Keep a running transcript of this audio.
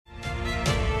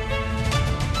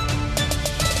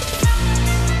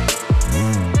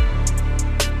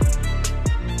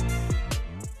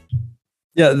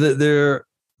Yeah, the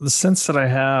sense that I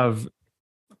have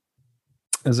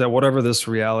is that whatever this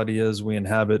reality is we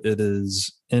inhabit, it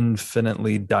is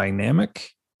infinitely dynamic.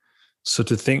 So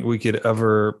to think we could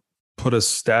ever put a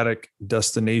static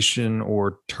destination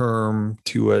or term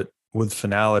to it with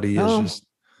finality is Oh, just,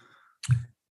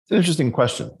 it's an interesting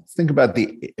question. Think about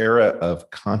the era of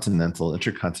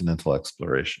intercontinental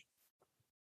exploration.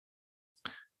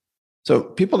 So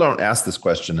people don't ask this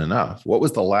question enough. What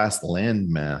was the last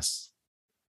landmass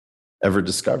ever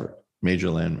discovered? Major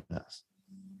landmass.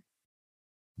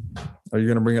 are you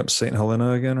going to bring up St.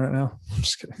 Helena again right now? I'm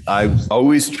just kidding. I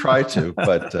always try to,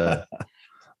 but I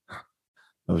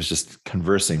was just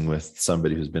conversing with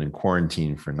somebody who's been in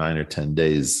quarantine for 9 or 10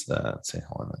 days at St.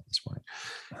 Helena this morning.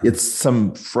 It's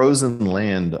some frozen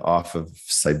land off of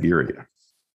Siberia.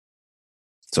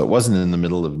 So it wasn't in the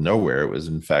middle of nowhere. It was,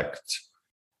 in fact,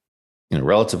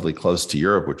 relatively close to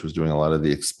Europe, which was doing a lot of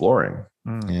the exploring.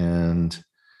 And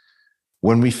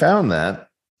when we found that,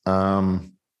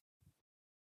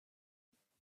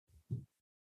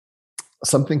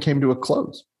 something came to a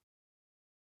close.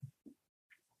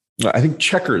 I think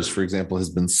checkers, for example, has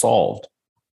been solved.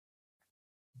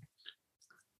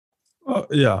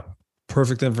 Yeah.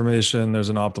 Perfect information. There's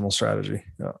an optimal strategy.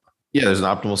 Yeah. Yeah, there's an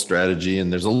optimal strategy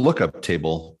and there's a lookup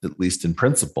table, at least in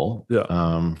principle, Yeah.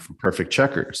 For perfect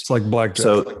checkers. It's like blackjack.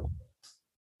 So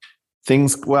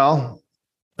things, well,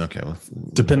 okay. Well,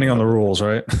 depending on the rules,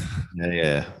 right?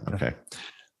 Yeah. Okay.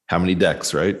 How many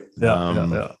decks, right?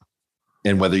 Yeah.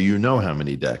 And whether you know how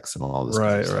many decks and all this. Right,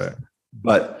 kind of stuff. right.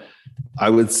 But I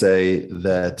would say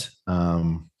that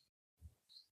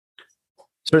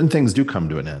certain things do come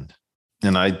to an end.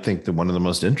 And I think that one of the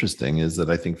most interesting is that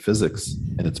I think physics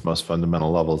in its most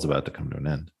fundamental level is about to come to an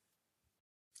end.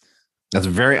 That's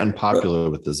very unpopular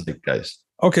with the zeitgeist.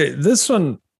 Okay, this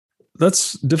one,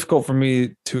 that's difficult for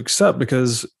me to accept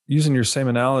because using your same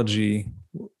analogy,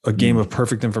 a game of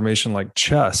perfect information like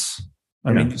chess.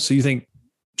 I mean, so you think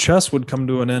chess would come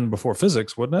to an end before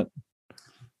physics, wouldn't it?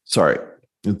 Sorry,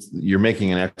 you're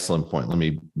making an excellent point. Let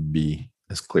me be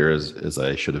as clear as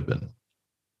I should have been.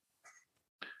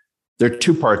 There are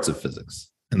two parts of physics.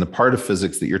 And the part of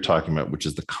physics that you're talking about, which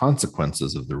is the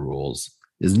consequences of the rules,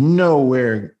 is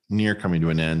nowhere near coming to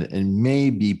an end and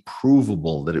may be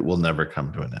provable that it will never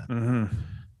come to an end. Mm-hmm.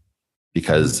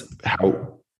 Because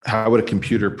how would a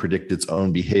computer predict its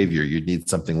own behavior? You'd need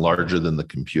something larger than the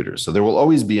computer. So there will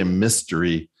always be a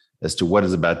mystery as to what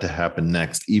is about to happen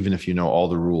next, even if you know all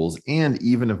the rules and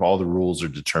even if all the rules are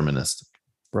deterministic.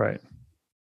 Right.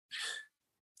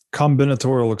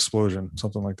 Combinatorial explosion,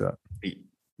 something like that.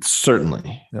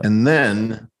 Certainly. Yeah. And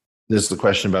then there's the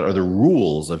question about, are the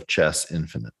rules of chess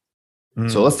infinite?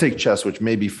 So let's take chess, which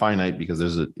may be finite because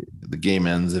the game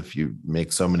ends if you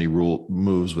make so many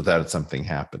moves without something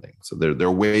happening. So there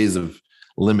are ways of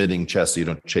limiting chess so you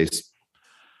don't chase.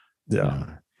 Yeah.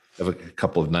 Have a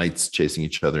couple of knights chasing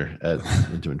each other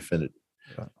into infinity.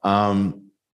 Yeah.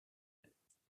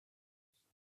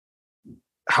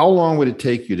 How long would it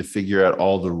take you to figure out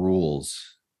all the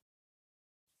rules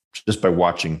just by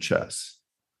watching chess?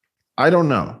 I don't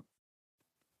know.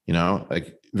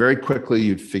 Like very quickly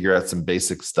you'd figure out some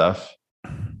basic stuff.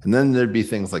 And then there'd be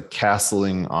things like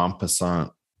castling en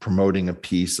passant, promoting a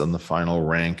piece on the final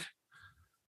rank.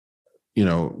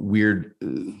 Weird.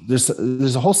 There's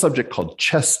a whole subject called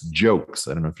chess jokes.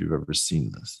 I don't know if you've ever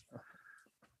seen this,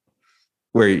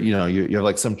 where you have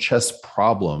like some chess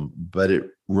problem, but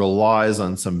it relies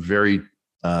on some very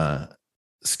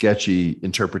sketchy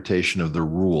interpretation of the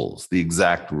rules, the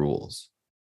exact rules.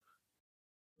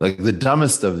 Like the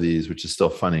dumbest of these, which is still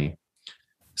funny,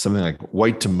 something like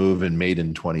white to move in mate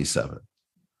in 27.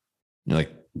 You're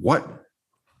like, what?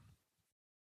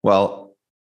 Well,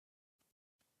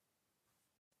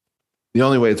 the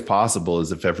only way it's possible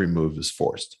is if every move is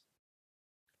forced,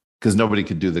 because nobody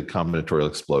could do the combinatorial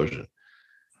explosion.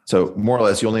 So more or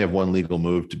less, you only have one legal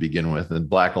move to begin with, and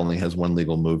black only has one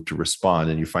legal move to respond.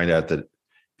 And you find out that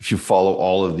if you follow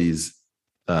all of these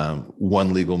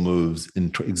one legal moves in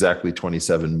exactly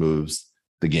 27 moves,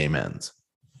 the game ends.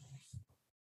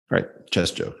 Right?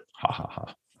 Chess joke. Ha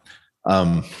ha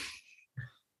ha.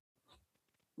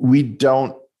 We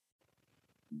don't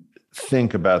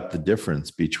think about the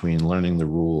difference between learning the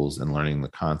rules and learning the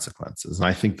consequences. And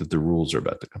I think that the rules are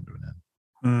about to come to an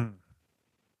end.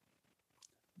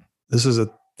 This is a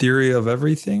theory of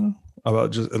everything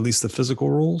about just at least the physical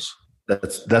rules.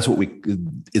 That's what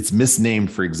it's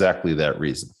misnamed for exactly that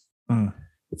reason.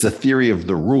 It's a theory of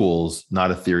the rules, not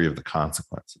a theory of the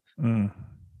consequences.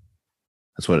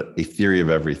 That's what a theory of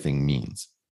everything means.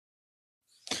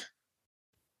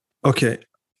 Okay.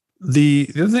 The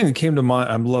other thing that came to mind,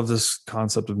 I love this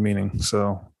concept of meaning.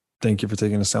 So thank you for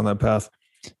taking us down that path.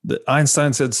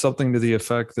 Einstein said something to the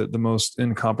effect that the most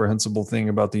incomprehensible thing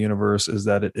about the universe is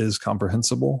that it is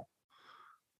comprehensible.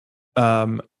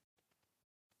 Um,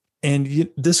 and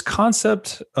this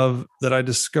concept of that I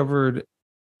discovered,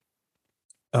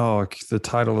 the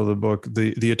title of the book,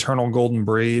 the Eternal Golden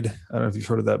Braid. I don't know if you've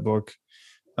heard of that book.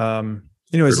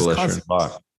 Anyways, this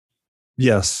concept,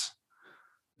 yes,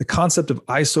 the concept of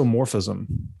isomorphism.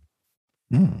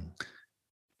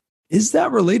 Is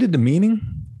that related to meaning?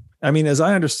 I mean, as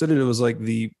I understood it, it was like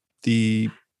the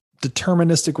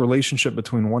deterministic relationship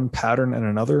between one pattern and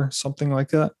another, something like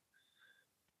that.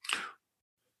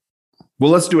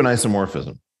 Well, let's do an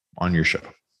isomorphism on your show.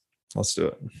 Let's do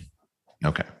it.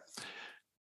 Okay.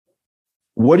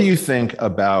 What do you think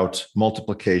about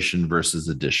multiplication versus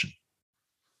addition?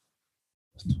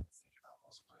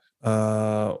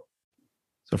 So,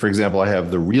 for example, I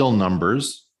have the real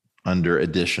numbers under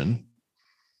addition.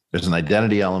 There's an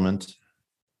identity element.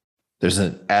 There's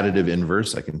an additive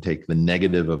inverse. I can take the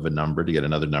negative of a number to get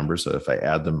another number. So if I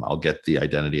add them, I'll get the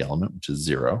identity element, which is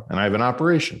 0. And I have an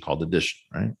operation called addition,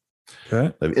 right?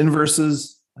 Okay. I have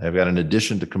inverses. I've got an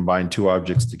addition to combine 2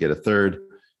 objects to get a third.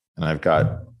 And I've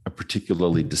got a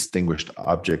particularly distinguished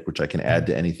object, which I can add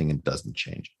to anything and doesn't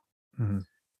change. Mm-hmm.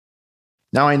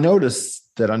 Now I notice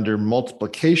that under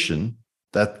multiplication,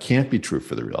 that can't be true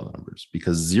for the real numbers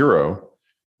because 0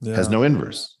 has no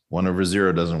inverse. 1 over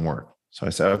 0 doesn't work. So I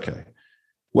say, okay,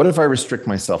 what if I restrict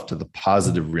myself to the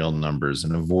positive real numbers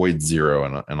and avoid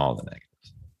 0 and all the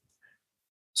negatives?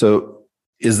 So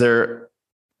is there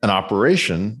an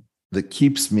operation that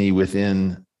keeps me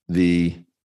within the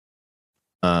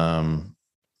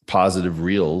positive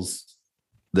reals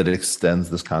that extends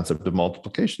this concept of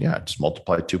multiplication? Yeah, just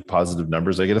multiply 2 positive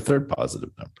numbers, I get a third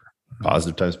positive number.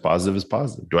 Positive times positive is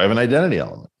positive. Do I have an identity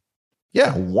element?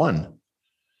 Yeah, 1.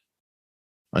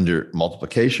 Under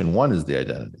multiplication, 1 is the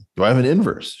identity. Do I have an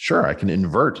inverse? Sure, I can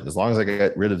invert. As long as I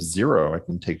get rid of 0, I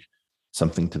can take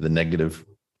something to the negative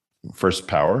first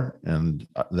power. And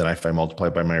then if I multiply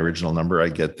by my original number, I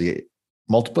get the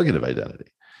multiplicative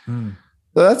identity. So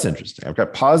that's interesting. I've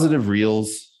got positive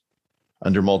reals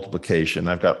under multiplication.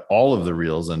 I've got all of the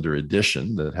reals under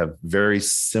addition that have very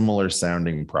similar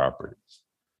sounding properties.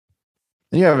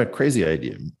 And you have a crazy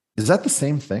idea. Is that the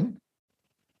same thing?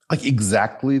 Like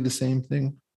exactly the same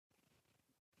thing?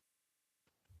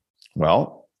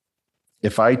 Well,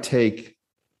 if I take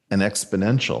an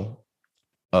exponential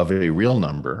of a real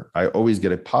number, I always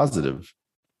get a positive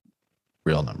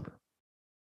real number.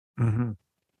 Mm-hmm.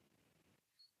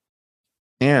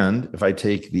 And if I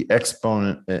take the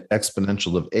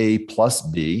exponential of a plus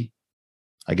b,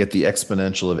 I get the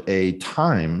exponential of a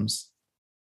times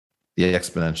the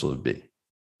exponential of b.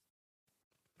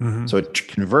 Mm-hmm. So it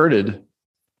converted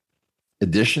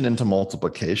addition into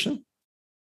multiplication.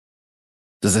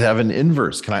 Does it have an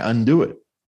inverse? Can I undo it?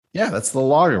 Yeah, that's the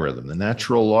logarithm. The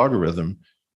natural logarithm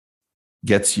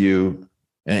gets you,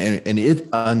 and it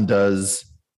undoes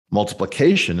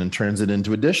multiplication and turns it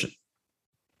into addition.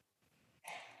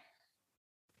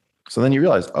 So then you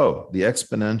realize, the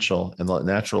exponential and the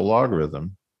natural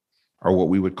logarithm are what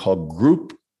we would call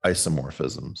group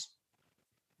isomorphisms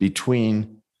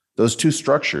between those 2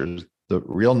 structures, the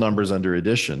real numbers under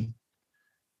addition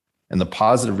and the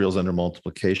positive reals under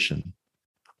multiplication,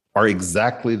 are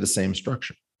exactly the same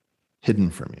structure, hidden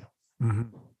from you.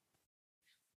 Mm-hmm.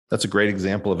 That's a great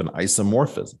example of an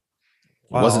isomorphism. It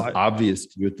wasn't obvious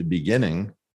to you at the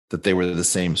beginning that they were the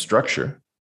same structure.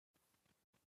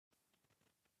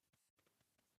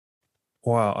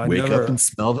 Wow. Wake up and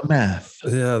smell the math.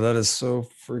 Yeah, that is so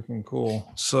freaking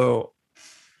cool. So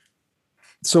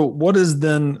what is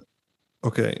then,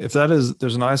 okay, if there's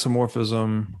an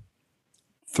isomorphism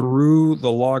through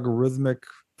the logarithmic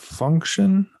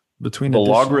function between the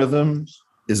logarithm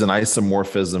is an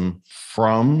isomorphism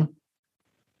from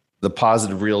the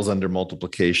positive reals under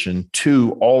multiplication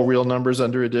to all real numbers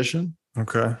under addition.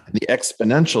 Okay. And the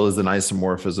exponential is an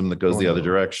isomorphism that goes the other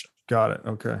direction. Got it.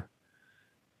 Okay.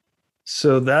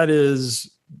 So that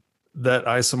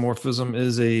isomorphism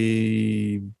is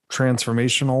a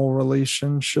transformational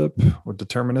relationship or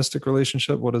deterministic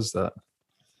relationship. What is that?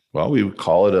 Well, we would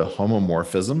call it a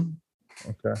homomorphism.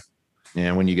 Okay.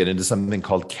 And when you get into something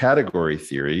called category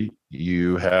theory,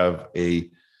 you have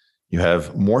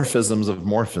morphisms of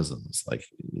morphisms. Like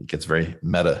it gets very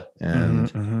meta,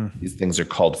 and these things are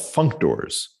called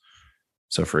functors.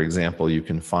 So, for example, you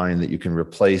can find that you can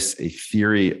replace a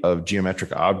theory of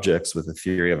geometric objects with a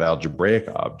theory of algebraic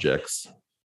objects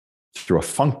through a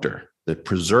functor that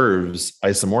preserves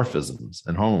isomorphisms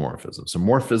and homomorphisms, so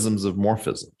morphisms of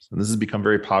morphisms. And this has become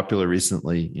very popular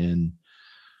recently in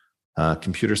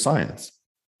computer science.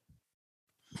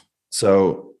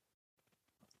 So,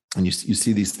 and you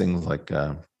see these things like,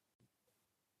 well,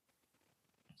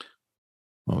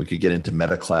 we could get into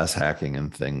meta-class hacking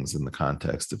and things in the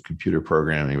context of computer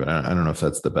programming, but I don't know if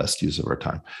that's the best use of our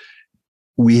time.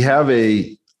 We have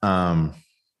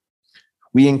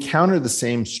we encounter the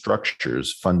same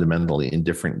structures fundamentally in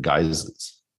different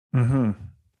guises. Mm-hmm.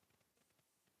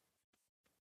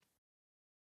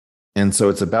 And so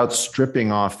it's about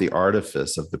stripping off the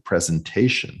artifice of the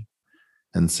presentation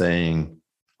and saying,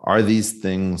 are these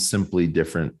things simply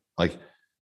different? Like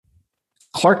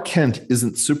Clark Kent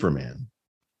isn't Superman,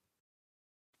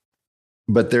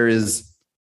 but there is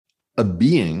a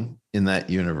being in that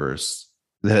universe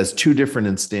that has two different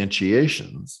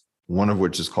instantiations, one of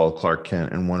which is called Clark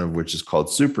Kent and one of which is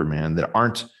called Superman, that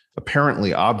aren't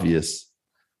apparently obvious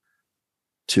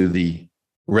to the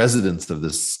residents of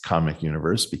this comic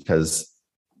universe because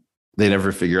they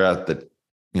never figure out that,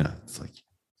 it's like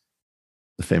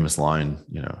the famous line,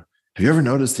 have you ever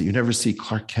noticed that you never see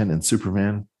Clark Kent and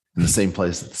Superman in the same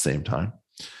place at the same time?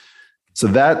 So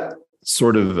that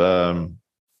sort of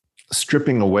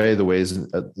stripping away the ways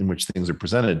in which things are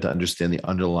presented to understand the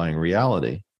underlying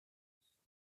reality.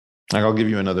 Like I'll give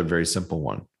you another very simple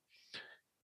one.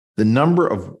 The number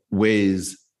of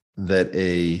ways that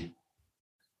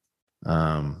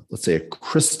let's say a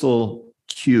crystal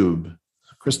cube,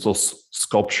 crystal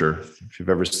sculpture, if you've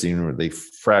ever seen where they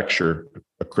fracture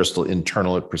a crystal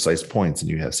internal at precise points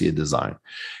and you see a design.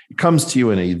 It comes to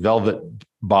you in a velvet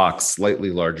box slightly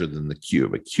larger than the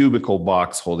cube, a cubical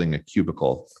box holding a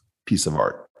cubical piece of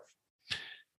art.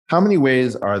 How many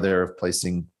ways are there of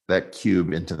placing that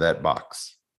cube into that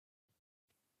box?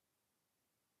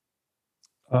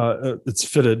 It's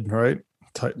fitted, right?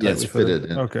 Yeah, it's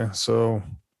fitted. Okay, so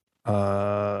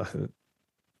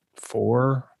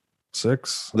 4,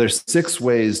 6. There's 6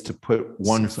 ways to put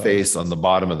one face on the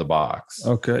bottom of the box.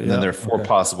 Okay, and then there are 4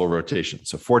 possible rotations.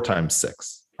 So 4 times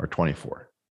 6 are 24.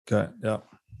 Okay, yeah.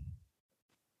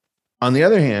 On the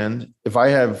other hand, if I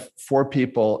have 4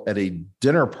 people at a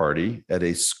dinner party at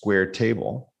a square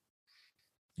table,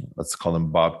 let's call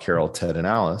them Bob, Carol, Ted, and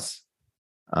Alice.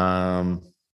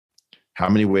 How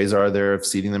many ways are there of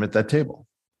seating them at that table?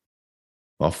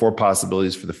 Well, 4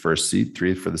 possibilities for the first seat,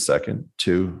 3 for the second,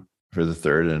 2 for the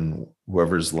third, and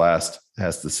whoever's last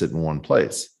has to sit in one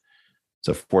place.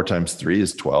 So 4 times 3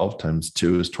 is 12, times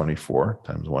 2 is 24,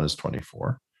 times 1 is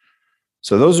 24.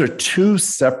 So those are 2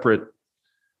 separate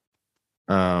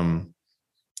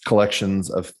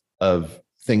collections of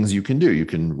things you can do. You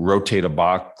can rotate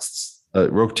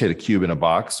rotate a cube in a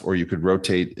box, or you could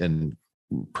rotate and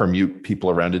permute people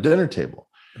around a dinner table.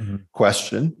 Mm-hmm.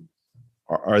 Question,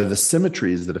 are the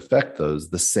symmetries that affect those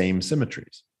the same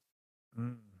symmetries?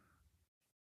 Mm.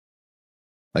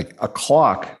 Like a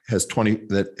clock has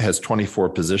 24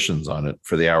 positions on it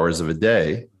for the hours of a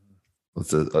day.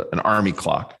 It's an army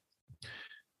clock.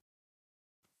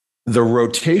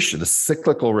 The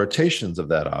cyclical rotations of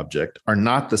that object are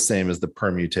not the same as the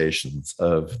permutations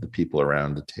of the people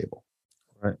around the table.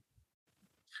 Right.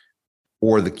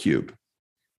 Or the cube.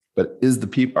 But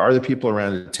are the people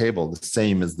around the table the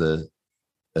same as the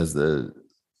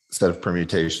set of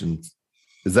permutations?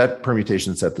 Is that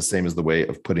permutation set the same as the way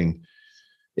of putting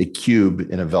a cube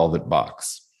in a velvet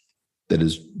box that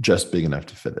is just big enough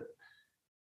to fit it?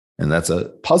 And that's a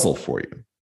puzzle for you.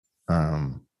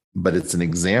 But it's an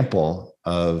example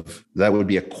of, that would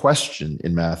be a question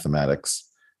in mathematics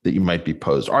that you might be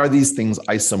posed. Are these things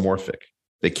isomorphic?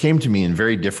 They came to me in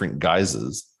very different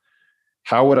guises.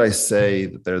 How would I say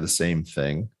that they're the same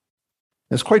thing?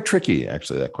 It's quite tricky,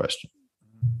 actually, that question.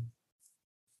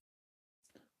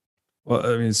 Well,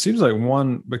 I mean, it seems like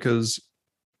one, because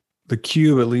the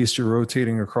cube, at least you're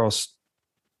rotating across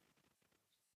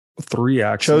 3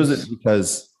 axes. Chose it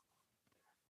because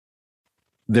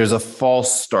there's a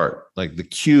false start. Like the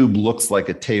cube looks like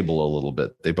a table a little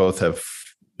bit. They both have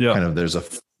there's a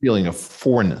feeling of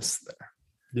 4-ness there.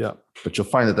 Yeah. But you'll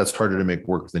find that that's harder to make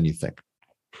work than you think.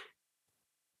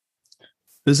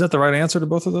 Is that the right answer to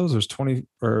both of those? There's 20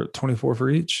 or 24 for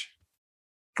each?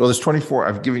 Well, there's 24.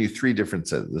 I've given you 3 different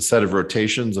sets. The set of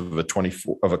rotations of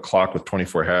a clock with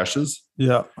 24 hashes.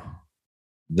 Yeah.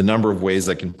 The number of ways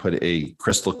I can put a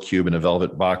crystal cube in a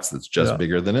velvet box that's just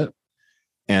bigger than it.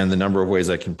 And the number of ways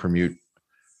I can permute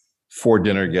 4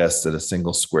 dinner guests at a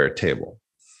single square table.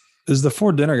 Is the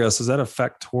 4 dinner guests, is that a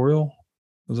factorial?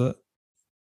 Was that?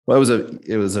 Well, we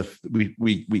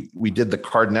did the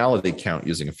cardinality count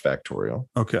using a factorial.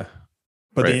 Okay.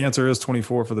 But the answer is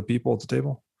 24 for the people at the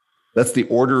table? That's the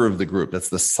order of the group. That's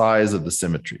the size of the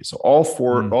symmetry. So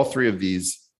all three of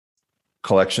these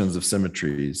collections of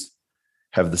symmetries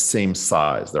have the same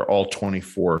size. They're all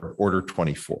 24, order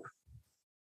 24.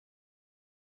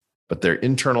 But their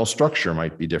internal structure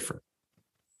might be different.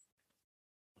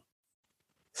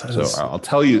 So I'll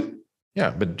tell you,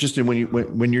 but just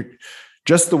when you're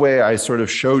just the way I sort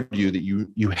of showed you that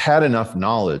you had enough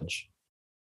knowledge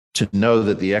to know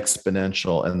that the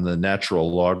exponential and the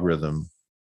natural logarithm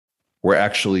were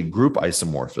actually group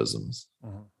isomorphisms,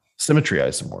 symmetry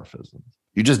isomorphisms.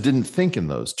 You just didn't think in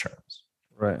those terms.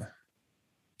 Right.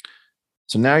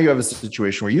 So now you have a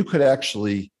situation where you could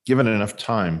actually, given enough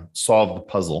time, solve the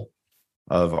puzzle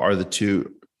of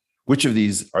which of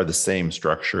these are the same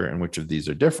structure and which of these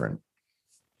are different.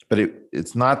 But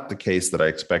it's not the case that I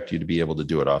expect you to be able to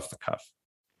do it off the cuff.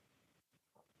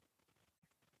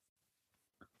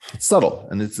 It's subtle,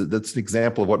 and that's an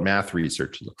example of what math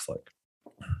research looks like.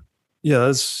 Yeah,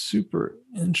 that's super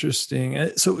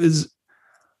interesting. So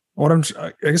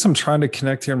I guess I'm trying to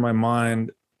connect here in my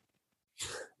mind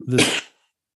this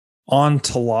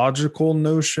ontological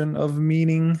notion of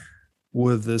meaning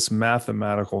with this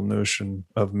mathematical notion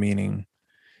of meaning.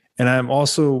 And I'm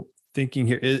also thinking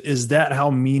here, is that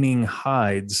how meaning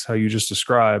hides, how you just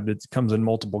described? It comes in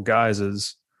multiple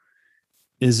guises.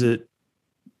 Is it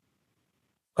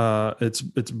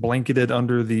it's blanketed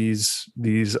under these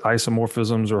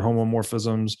isomorphisms or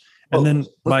homomorphisms? And then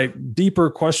my deeper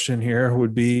question here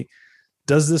would be,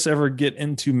 does this ever get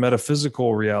into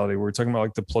metaphysical reality? We're talking about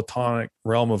like the Platonic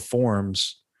realm of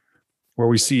forms, where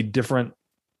we see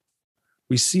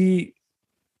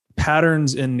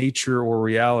patterns in nature or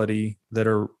reality that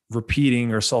are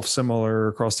repeating or self-similar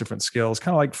across different scales,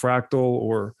 kind of like fractal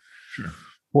or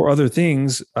other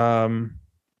things.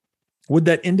 Would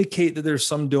that indicate that there's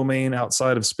some domain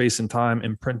outside of space and time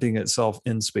imprinting itself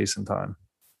in space and time?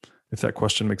 If that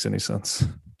question makes any sense.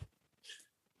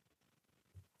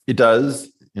 It does,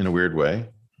 in a weird way.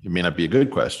 It may not be a good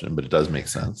question, but it does make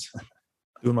sense.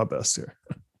 Doing my best here.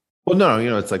 Well, no,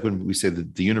 it's like when we say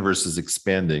that the universe is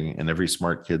expanding and every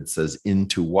smart kid says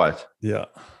into what? Yeah.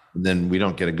 And then we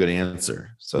don't get a good answer.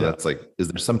 So that's like, is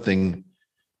there something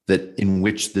that in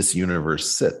which this universe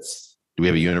sits? Do we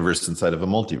have a universe inside of a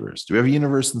multiverse? Do we have a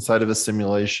universe inside of a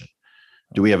simulation?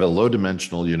 Do we have a low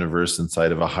dimensional universe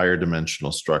inside of a higher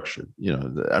dimensional structure?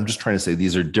 I'm just trying to say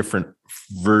these are different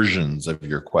versions of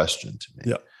your question to me.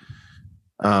 Yeah.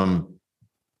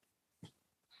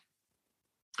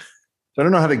 So I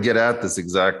don't know how to get at this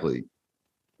exactly.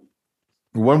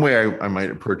 One way I might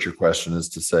approach your question is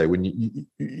to say, when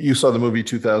you saw the movie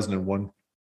 2001.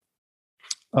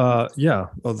 Yeah.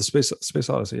 Oh, the Space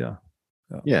Odyssey. Yeah.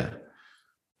 Yeah.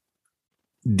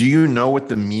 Do you know what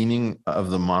the meaning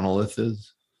of the monolith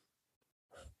is?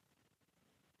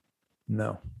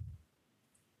 No.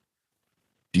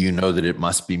 Do you know that it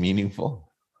must be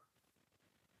meaningful?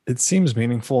 It seems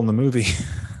meaningful in the movie.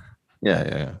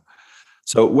 Yeah.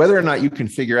 So whether or not you can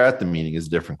figure out the meaning is a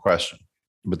different question.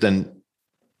 But then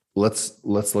let's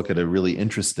look at a really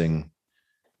interesting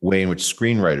way in which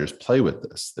screenwriters play with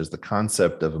this. There's the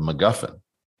concept of a MacGuffin.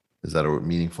 Is that a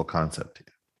meaningful concept to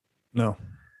you? No.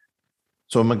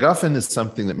 So a MacGuffin is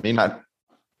something that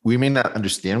we may not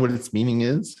understand what its meaning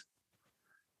is.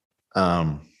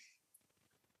 But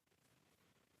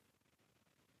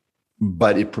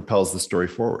it propels the story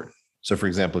forward. So for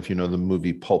example, if you know the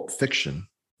movie Pulp Fiction,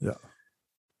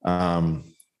 when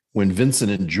Vincent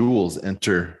and Jules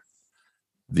enter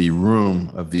the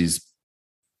room of these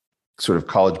sort of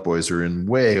college boys who are in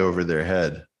way over their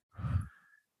head,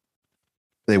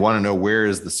 they want to know, where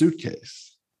is the suitcase?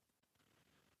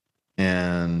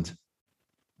 And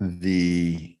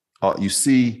you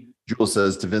see Jules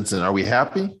says to Vincent, "Are we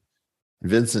happy?" And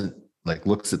Vincent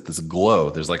looks at this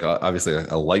glow. There's obviously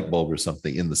a light bulb or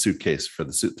something in the suitcase for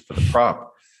the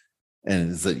prop.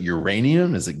 And is it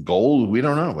uranium? Is it gold? We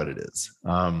don't know what it is.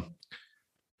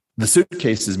 The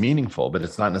suitcase is meaningful, but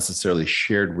it's not necessarily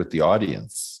shared with the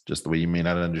audience, just the way you may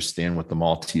not understand what the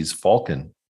Maltese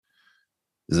Falcon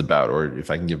is about. Or if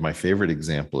I can give my favorite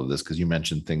example of this, because you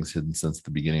mentioned things hidden since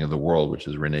the beginning of the world, which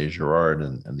is Rene Girard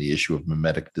and the issue of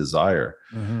mimetic desire.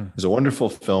 Mm-hmm. There's a wonderful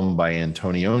film by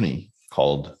Antonioni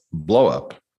called Blow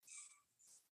Up.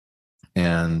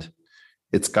 And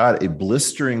it's got a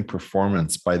blistering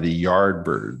performance by the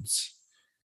Yardbirds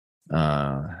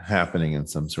happening in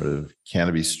some sort of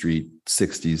Canopy Street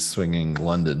 60s swinging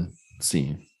London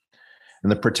scene.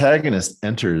 And the protagonist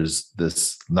enters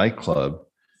this nightclub,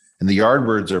 and the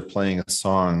Yardbirds are playing a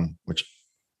song, which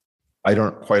I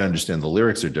don't quite understand. The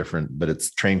lyrics are different, but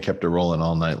it's Train Kept a Rolling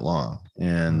All Night Long.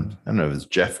 And I don't know, it was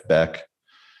Jeff Beck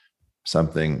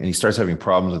something, and he starts having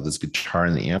problems with his guitar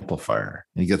and the amplifier,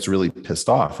 and he gets really pissed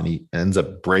off, and he ends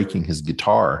up breaking his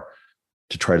guitar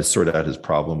to try to sort out his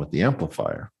problem with the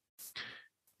amplifier.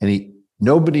 And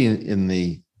nobody in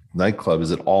the nightclub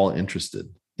is at all interested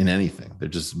in anything. They're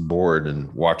just bored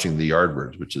and watching the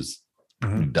Yardbirds, which is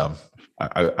dumb.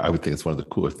 I would think it's one of the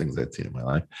coolest things I'd seen in my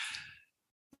life.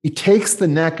 He takes the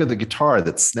neck of the guitar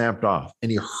that snapped off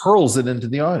and he hurls it into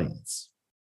the audience.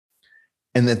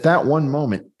 And at that one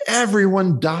moment,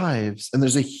 everyone dives and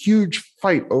there's a huge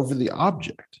fight over the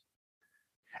object.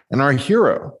 And our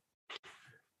hero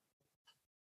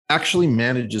actually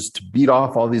manages to beat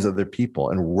off all these other people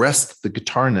and wrest the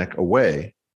guitar neck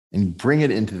away and bring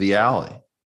it into the alley.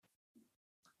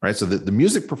 Right? So the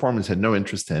music performance had no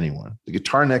interest to anyone. The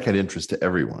guitar neck had interest to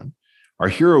everyone. Our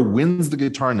hero wins the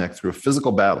guitar neck through a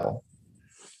physical battle.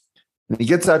 And he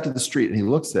gets out to the street and he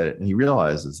looks at it and he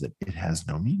realizes that it has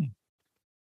no meaning.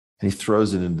 And he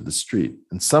throws it into the street.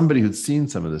 And somebody who'd seen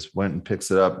some of this went and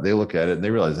picks it up. They look at it and they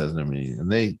realize it has no meaning.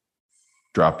 And they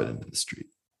drop it into the street.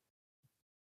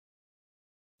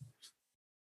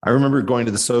 I remember going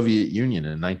to the Soviet Union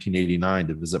in 1989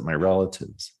 to visit my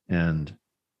relatives. And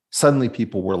suddenly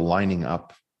people were lining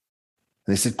up.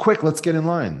 And they said, quick, let's get in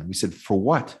line. And we said, for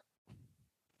what?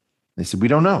 They said, we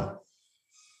don't know.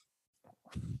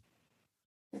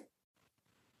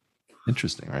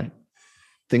 Interesting, right?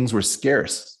 Things were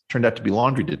scarce. Turned out to be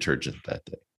laundry detergent that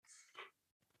day.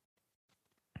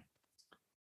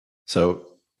 So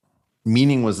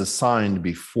meaning was assigned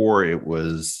before it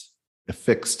was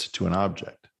affixed to an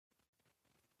object.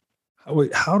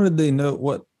 Wait, how did they know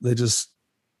what they just,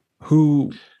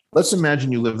 who? Let's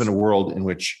imagine you live in a world in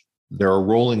which there are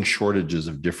rolling shortages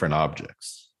of different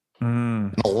objects.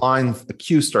 And a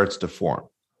queue starts to form.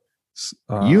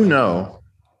 You know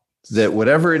that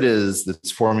whatever it is that's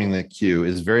forming the queue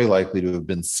is very likely to have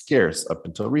been scarce up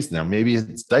until recently. Now, maybe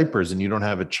it's diapers and you don't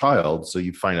have a child, so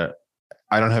you find out,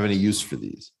 I don't have any use for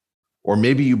these. Or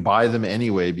maybe you buy them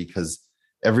anyway because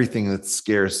everything that's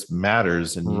scarce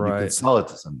matters and you can sell it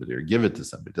to somebody or give it to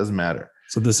somebody. It doesn't matter.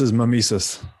 So this is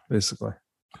mimesis, basically.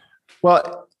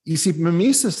 Well, you see,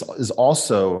 mimesis is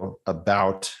also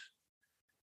about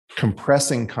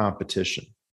compressing competition.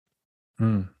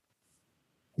 You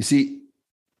see,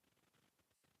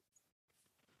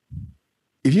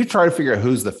 if you try to figure out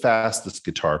who's the fastest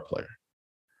guitar player,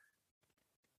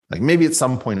 like maybe at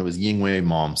some point it was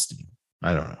WiM108.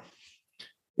 I don't know.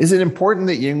 Is it important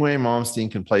that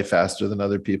WiM108 can play faster than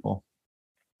other people?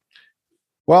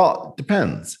 Well, it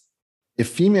depends. If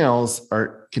females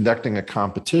are conducting a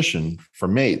competition for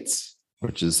mates,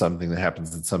 which is something that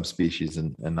happens in some species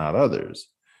and not others,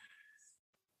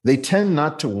 they tend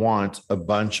not to want a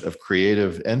bunch of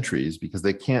creative entries because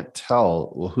they can't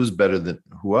tell, well, who's better than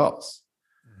who else.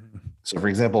 So, for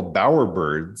example,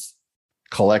 bowerbirds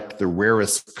collect the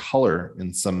rarest color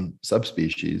in some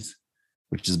subspecies,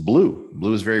 which is blue.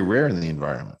 Blue is very rare in the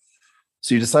environment.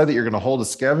 So you decide that you're going to hold a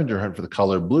scavenger hunt for the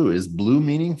color blue. Is blue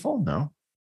meaningful? No.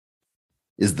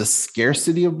 Is the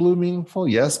scarcity of blue meaningful?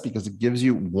 Yes, because it gives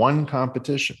you one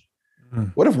competition.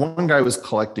 What if one guy was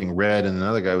collecting red and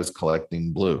another guy was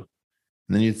collecting blue?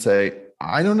 And then you'd say,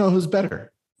 I don't know who's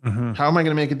better. How am I going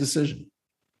to make a decision?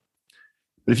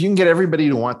 But if you can get everybody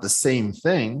to want the same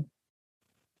thing,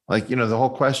 like, the whole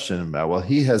question about, well,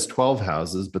 he has 12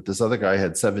 houses, but this other guy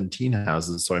had 17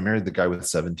 houses. So I married the guy with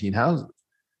 17 houses.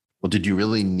 Well, did you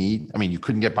really you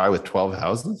couldn't get by with 12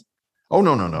 houses? Oh,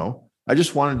 no. I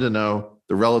just wanted to know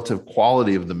the relative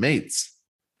quality of the mates.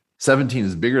 17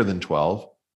 is bigger than 12.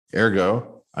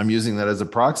 Ergo, I'm using that as a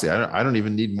proxy. I don't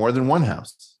even need more than one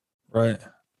house. Right.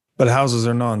 But houses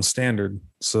are non-standard.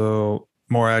 So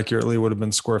more accurately would have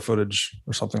been square footage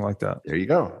or something like that. There you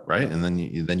go. Right. And then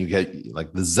you get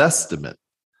like the Zestimate.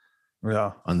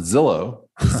 Yeah. On Zillow,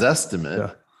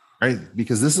 Zestimate. Right.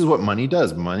 Because this is what money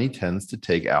does. Money tends to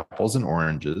take apples and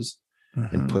oranges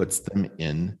and puts them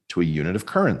into a unit of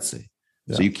currency.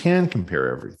 Yeah. So you can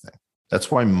compare everything. That's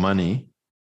why money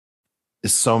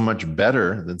is so much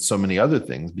better than so many other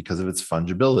things because of its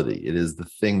fungibility. It is the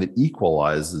thing that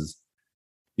equalizes,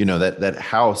 that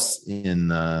house in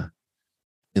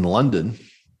London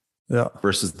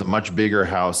versus the much bigger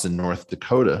house in North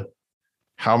Dakota.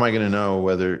 How am I going to know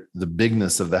whether the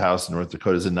bigness of the house in North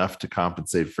Dakota is enough to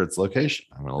compensate for its location?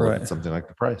 I'm going to look at something like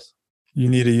the price. You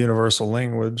need a universal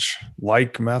language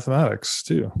like mathematics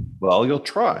too. Well, you'll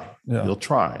try. Yeah. You'll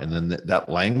try. And then that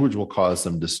language will cause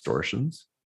some distortions.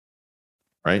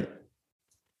 Right.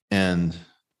 And,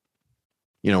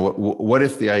 what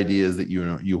if the idea is that,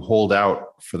 you hold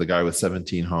out for the guy with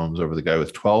 17 homes over the guy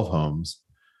with 12 homes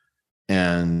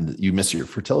and you miss your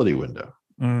fertility window?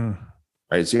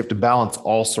 right? So you have to balance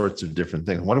all sorts of different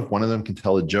things. What if one of them can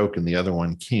tell a joke and the other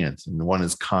one can't, and the one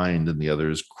is kind and the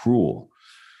other is cruel?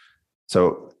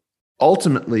 So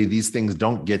ultimately, these things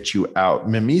don't get you out.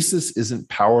 Mimesis isn't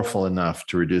powerful enough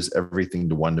to reduce everything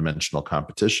to one-dimensional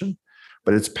competition,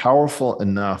 but it's powerful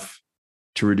enough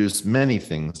to reduce many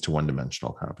things to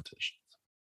one-dimensional competition.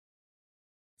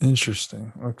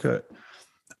 Interesting. Okay.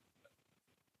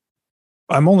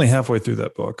 I'm only halfway through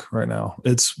that book right now.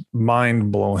 It's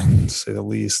mind-blowing, to say the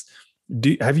least.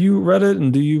 Have you read it,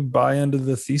 and do you buy into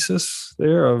the thesis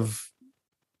there of,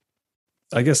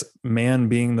 I guess, man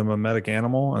being the mimetic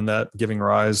animal and that giving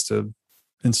rise to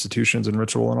institutions and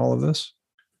ritual and all of this?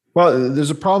 Well,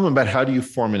 there's a problem about how do you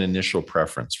form an initial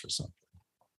preference for something.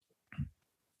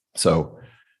 So,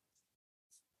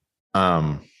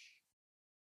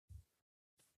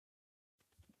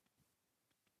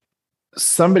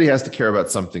 somebody has to care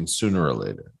about something sooner or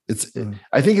later.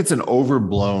 I think it's an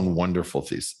overblown, wonderful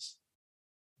thesis.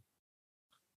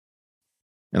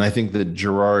 And I think that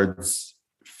Girard's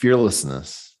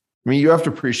fearlessness, I mean, you have to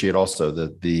appreciate also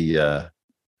that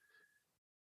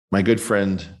my good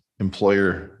friend,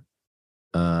 employer,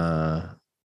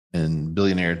 and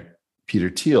billionaire Peter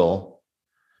Thiel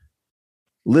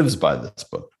lives by this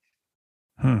book.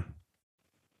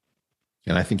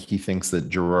 And I think he thinks that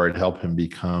Girard helped him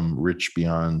become rich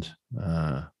beyond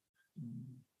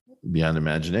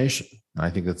imagination. And I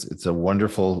think it's a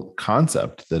wonderful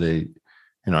concept that I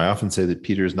often say that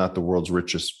Peter is not the world's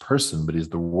richest person, but he's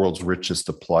the world's richest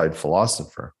applied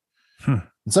philosopher. And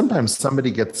sometimes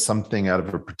somebody gets something out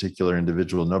of a particular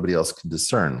individual nobody else can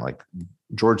discern. Like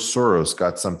George Soros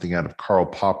got something out of Karl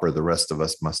Popper the rest of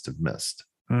us must have missed.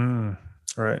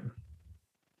 Right.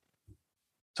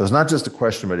 So it's not just a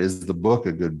question about is the book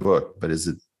a good book, but is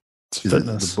it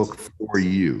the book for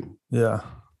you? Yeah.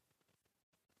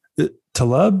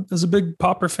 Taleb is a big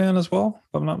Popper fan as well,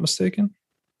 if I'm not mistaken.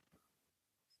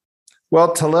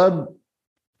 Well, Taleb,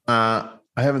 I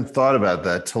haven't thought about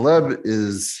that. Taleb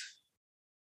is,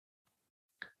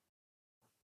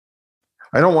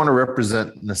 I don't want to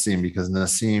represent Nassim because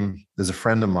Nassim is a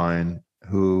friend of mine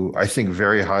who I think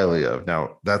very highly of.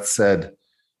 Now, that said,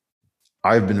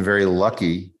 I've been very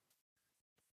lucky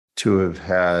to have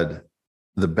had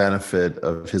the benefit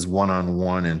of his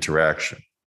one-on-one interaction.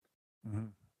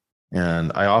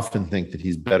 And I often think that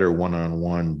he's better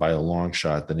one-on-one by a long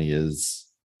shot than he is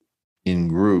in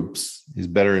groups. He's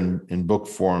better in book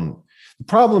form. The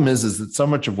problem is that so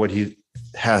much of what he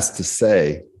has to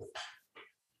say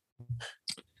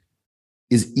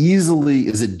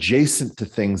is adjacent to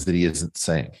things that he isn't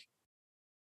saying.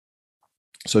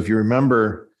 So if you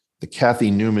remember the Kathy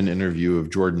Newman interview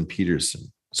of Jordan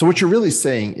Peterson, so what you're really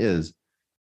saying is,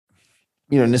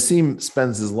 Nassim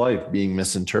spends his life being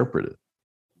misinterpreted.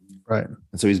 Right.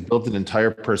 And so he's built an entire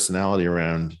personality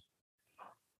around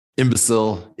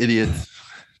imbecile, idiot.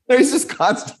 He's just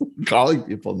constantly calling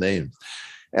people names.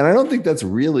 And I don't think that's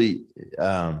really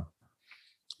the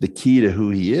key to who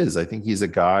he is. I think he's a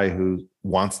guy who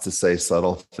wants to say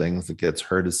subtle things that gets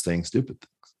heard as saying stupid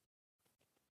things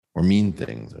or mean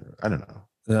things, or I don't know.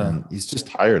 Yeah. And he's just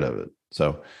tired of it.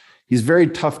 So he's very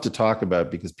tough to talk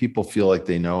about because people feel like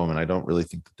they know him, and I don't really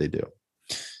think that they do.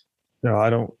 No, I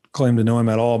don't claim to know him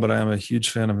at all, but I am a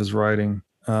huge fan of his writing.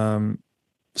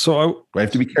 So I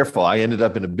have to be careful. I ended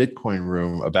up in a Bitcoin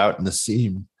room about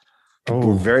Nassim. People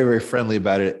were very, very friendly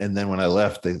about it. And then when I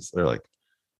left, they're like,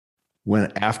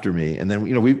 went after me. And then,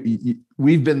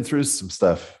 we've been through some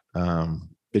stuff,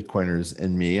 Bitcoiners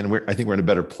and me, and I think we're in a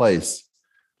better place.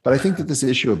 But I think that this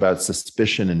issue about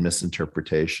suspicion and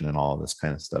misinterpretation and all of this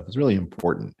kind of stuff is really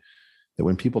important. That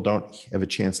when people don't have a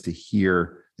chance to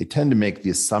hear, they tend to make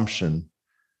the assumption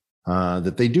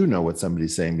that they do know what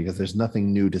somebody's saying because there's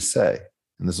nothing new to say.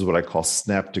 And this is what I call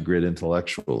snap-to-grid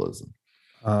intellectualism.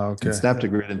 Okay. In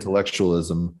snap-to-grid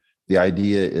intellectualism, the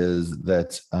idea is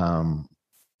that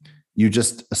you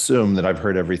just assume that I've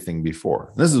heard everything before.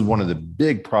 And this is one of the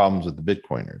big problems with the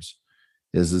Bitcoiners,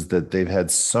 is that they've had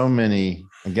so many,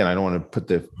 again, I don't want to put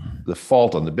the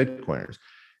fault on the Bitcoiners.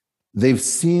 They've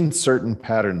seen certain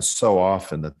patterns so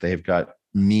often that they've got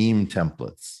meme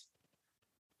templates.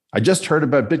 I just heard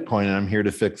about Bitcoin and I'm here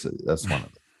to fix it. That's one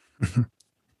of them.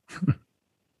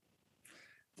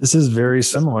 This is very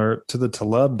similar to the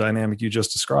Taleb dynamic you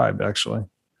just described, actually.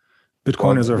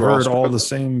 Bitcoiners have heard all the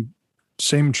same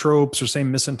tropes or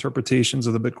same misinterpretations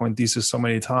of the Bitcoin thesis so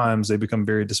many times, they become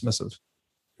very dismissive.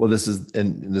 Well,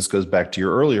 this goes back to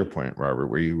your earlier point, Robert,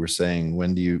 where you were saying,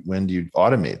 when do you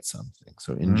automate something?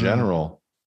 So in general,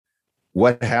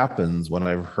 what happens when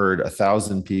I've heard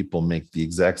 1,000 people make the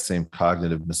exact same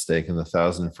cognitive mistake and the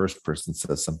 1,001st person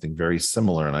says something very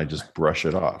similar and I just brush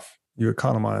it off? You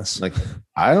economize. Like,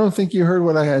 I don't think you heard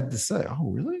what I had to say.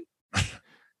 Oh, really?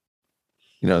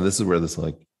 This is where this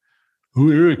like, oh,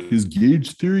 Eric, is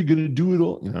gauge theory going to do it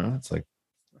all? It's like,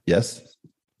 yes,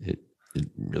 it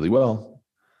really will.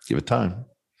 Give it time.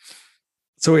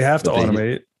 So we have to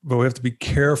automate, but we have to be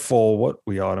careful what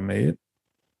we automate,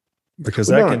 because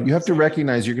you have to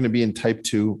recognize you're going to be in type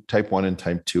 1 and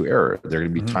type 2 error. There are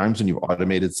going to be times when you've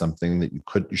automated something that you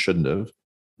shouldn't have.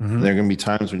 And there are going to be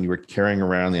times when you were carrying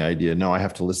around the idea, no, I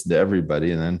have to listen to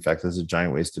everybody. And then in fact, there's a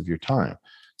giant waste of your time.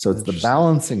 So it's the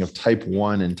balancing of type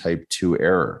 1 and type 2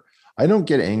 error. I don't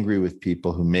get angry with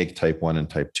people who make type 1 and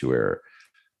type 2 error.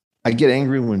 I get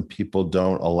angry when people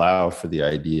don't allow for the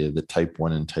idea that type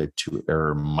 1 and type 2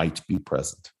 error might be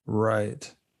present.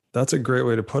 Right. That's a great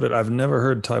way to put it. I've never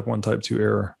heard type 1, type 2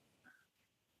 error.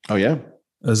 Oh, yeah.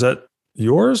 Is that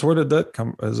yours? Where did that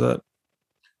come?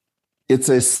 It's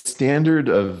a standard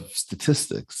of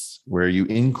statistics where you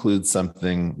include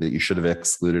something that you should have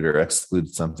excluded or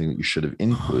exclude something that you should have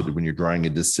included when you're drawing a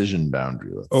decision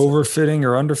boundary. Overfitting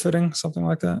or underfitting, something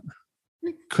like that?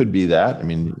 It could be that. I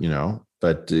mean,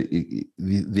 but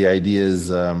the idea is,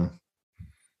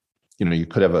 you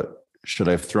could have should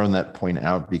I have thrown that point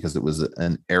out because it was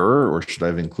an error, or should I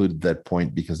have included that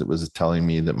point because it was telling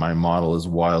me that my model is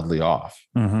wildly off?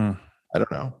 I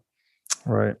don't know.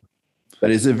 Right. But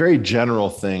it's a very general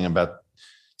thing about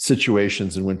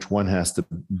situations in which one has to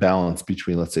balance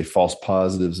between, let's say, false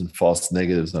positives and false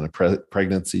negatives on a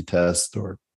pregnancy test.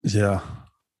 Yeah.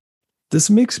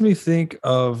 This makes me think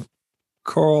of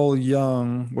Carl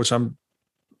Jung, which I'm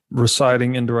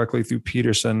reciting indirectly through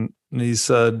Peterson. And he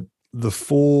said, the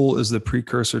fool is the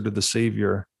precursor to the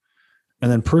savior.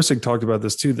 And then Pirsig talked about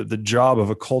this too, that the job of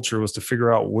a culture was to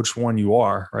figure out which one you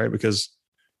are, right? Because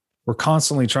we're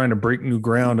constantly trying to break new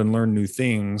ground and learn new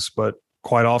things, but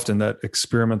quite often that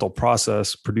experimental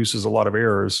process produces a lot of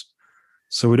errors.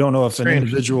 So we don't know if an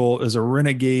individual is a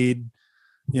renegade,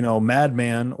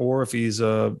 madman, or if he's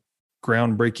a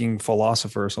groundbreaking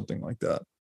philosopher or something like that.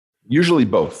 Usually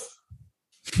both.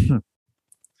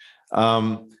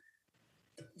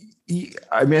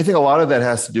 I think a lot of that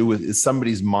has to do with, is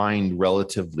somebody's mind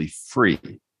relatively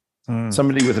free?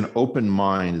 Somebody with an open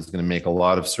mind is going to make a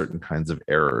lot of certain kinds of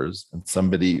errors, and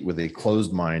somebody with a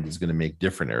closed mind is going to make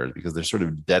different errors because they're sort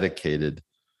of dedicated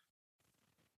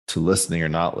to listening or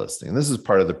not listening. And this is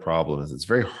part of the problem, is it's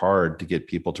very hard to get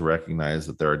people to recognize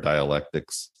that there are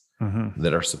dialectics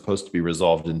that are supposed to be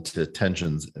resolved into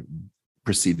tensions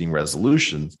preceding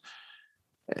resolutions.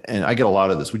 And I get a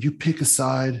lot of this. Would you pick a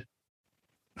side?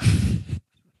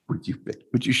 Would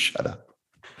you shut up?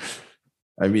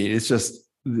 I mean, it's just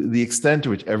the extent to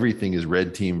which everything is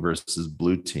red team versus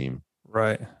blue team.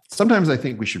 Right. Sometimes I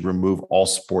think we should remove all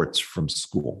sports from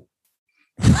school.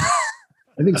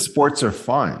 I think sports are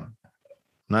fine. I'm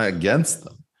not against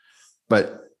them.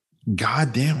 But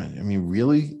God damn it. I mean,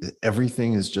 really?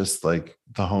 Everything is just like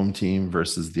the home team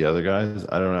versus the other guys?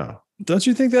 I don't know. Don't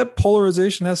you think that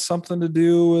polarization has something to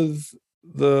do with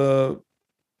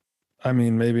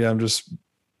maybe I'm just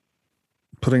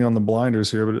putting on the blinders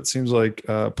here, but it seems like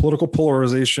political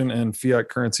polarization and fiat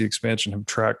currency expansion have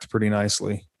tracked pretty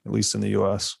nicely, at least in the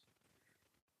US.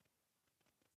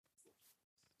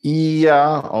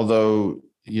 Yeah, although,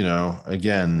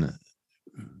 again,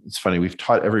 it's funny. We've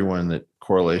taught everyone that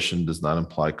correlation does not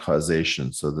imply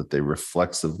causation, so that they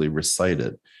reflexively recite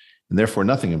it, and therefore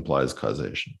nothing implies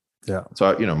causation. Yeah.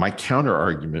 So, my counter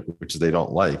argument, which they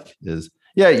don't like, is,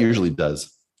 yeah, it usually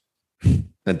does.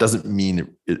 That doesn't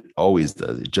mean it always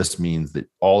does. It just means that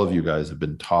all of you guys have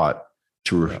been taught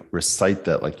to recite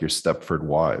that like your Stepford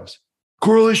wives.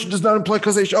 Correlation does not imply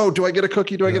causation. Oh, do I get a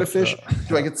cookie? Do I get a fish?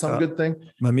 Do I get some good thing?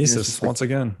 Mimesis, once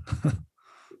again.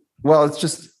 Well, it's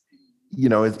just,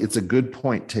 it's a good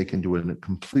point taken to a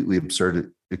completely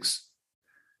absurd.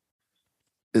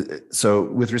 So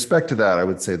with respect to that, I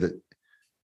would say that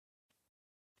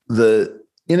the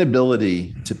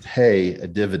inability to pay a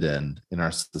dividend in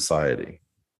our society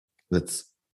that's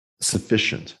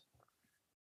sufficient,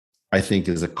 I think,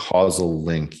 is a causal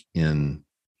link in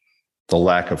the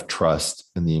lack of trust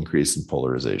and the increase in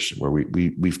polarization, where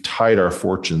we've tied our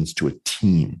fortunes to a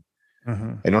team.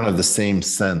 I don't have the same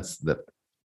sense that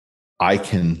I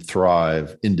can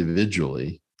thrive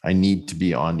individually. I need to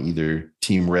be on either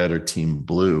team red or team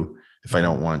blue if I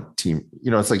don't want team,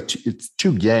 it's like it's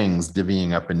two gangs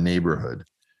divvying up a neighborhood.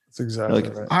 That's exactly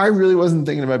right. I really wasn't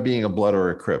thinking about being a blood or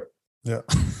a crip. Yeah.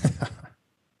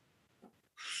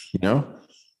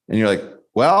 And you're like,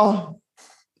 well,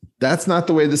 that's not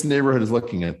the way this neighborhood is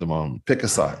looking at the moment. Pick a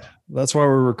side. That's why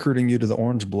we're recruiting you to the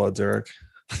Orange Bloods, Eric.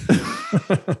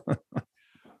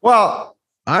 Well,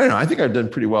 I don't know. I think I've done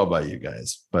pretty well by you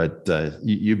guys, but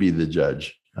you be the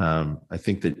judge. I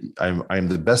think that I'm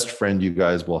the best friend you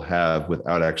guys will have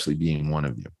without actually being one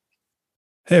of you.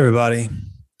 Hey, everybody.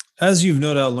 As you've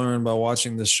no doubt learned by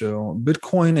watching this show,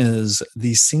 Bitcoin is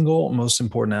the single most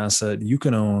important asset you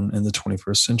can own in the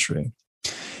 21st century.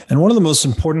 And one of the most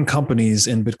important companies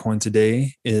in Bitcoin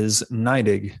today is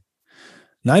NYDIG.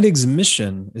 NYDIG's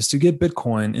mission is to get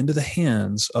Bitcoin into the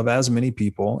hands of as many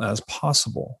people as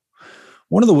possible.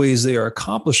 One of the ways they are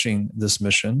accomplishing this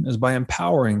mission is by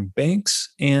empowering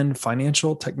banks and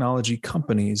financial technology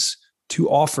companies to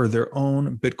offer their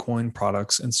own Bitcoin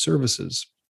products and services.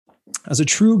 As a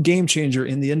true game changer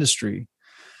in the industry,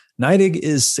 NYDIG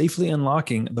is safely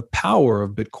unlocking the power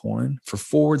of Bitcoin for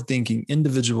forward-thinking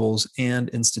individuals and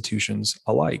institutions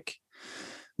alike.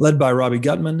 Led by Robbie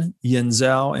Gutman, Yin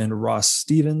Zhao, and Ross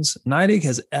Stevens, NYDIG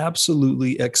has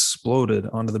absolutely exploded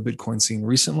onto the Bitcoin scene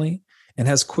recently and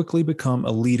has quickly become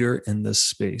a leader in this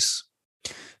space.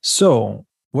 So,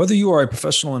 whether you are a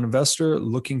professional investor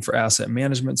looking for asset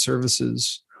management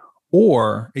services,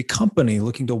 or a company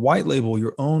looking to white label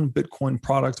your own Bitcoin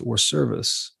product or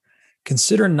service,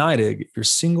 consider NYDIG your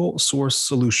single source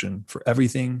solution for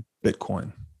everything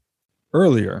Bitcoin.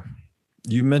 Earlier,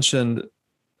 you mentioned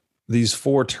these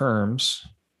four terms: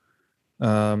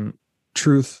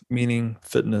 truth, meaning,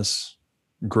 fitness,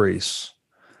 grace.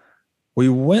 We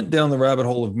went down the rabbit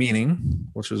hole of meaning,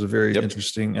 which was a very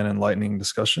interesting and enlightening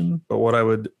discussion. But what I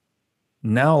would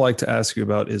now like to ask you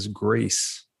about is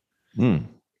grace.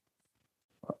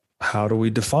 How do we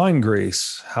define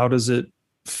grace? How does it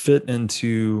fit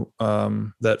into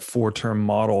that four-term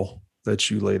model that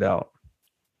you laid out?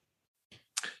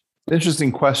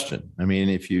 Interesting question. I mean,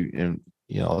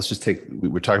 let's just we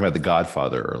were talking about The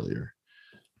Godfather earlier.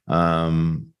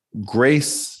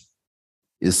 Grace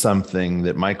is something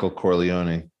that Michael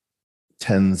Corleone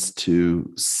tends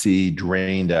to see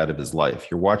drained out of his life.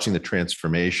 You're watching the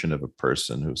transformation of a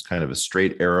person who's kind of a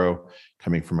straight arrow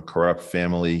coming from a corrupt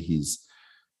family. He's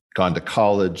gone to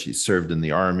college. He's served in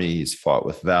the army. He's fought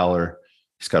with valor.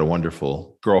 He's got a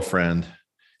wonderful girlfriend.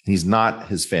 He's not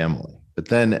his family. But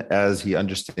then as he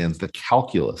understands the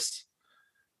calculus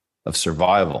of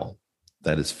survival,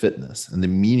 that is fitness, and the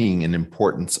meaning and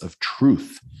importance of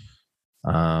truth,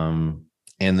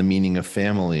 and the meaning of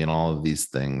family and all of these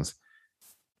things,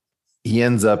 he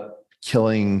ends up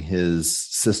killing his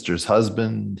sister's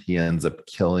husband. He ends up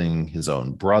killing his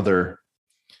own brother.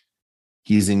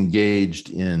 He's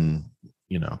engaged in,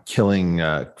 killing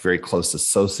very close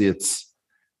associates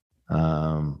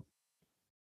of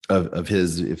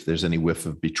his, if there's any whiff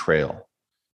of betrayal.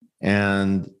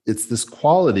 And it's this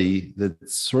quality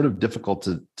that's sort of difficult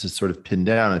to sort of pin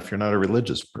down if you're not a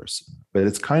religious person. But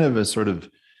it's kind of a sort of,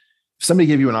 if somebody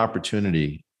gave you an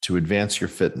opportunity to advance your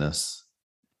fitness,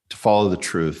 to follow the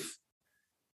truth,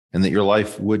 and that your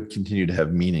life would continue to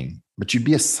have meaning, but you'd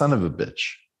be a son of a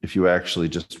bitch if you actually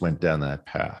just went down that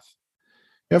path.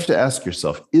 You have to ask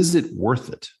yourself, is it worth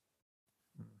it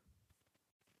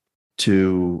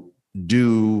to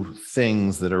do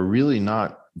things that are really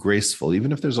not graceful,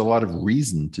 even if there's a lot of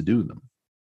reason to do them?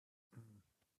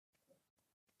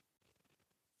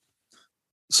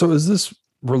 So is this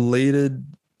related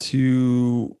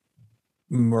to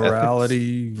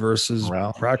morality versus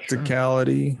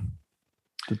practicality? Sure.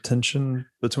 The tension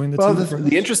between the two? Well,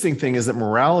 the interesting thing is that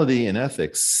morality and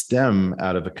ethics stem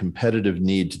out of a competitive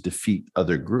need to defeat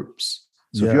other groups.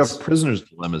 So if you have prisoner's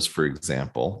dilemmas, for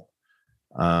example,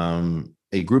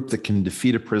 a group that can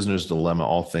defeat a prisoner's dilemma,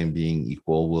 all things being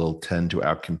equal, will tend to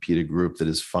outcompete a group that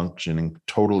is functioning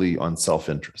totally on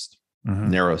self-interest,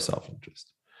 narrow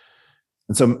self-interest.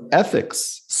 And so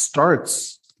ethics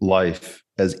starts life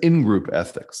as in-group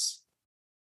ethics.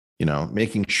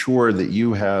 Making sure that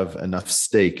you have enough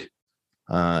stake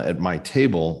at my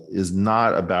table is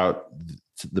not about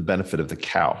the benefit of the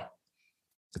cow.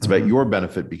 It's about your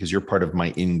benefit because you're part of my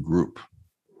in-group.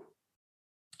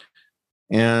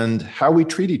 And how we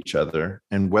treat each other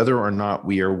and whether or not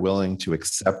we are willing to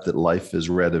accept that life is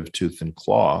red of tooth and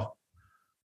claw,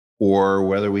 or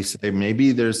whether we say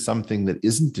maybe there's something that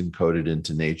isn't encoded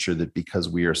into nature, that because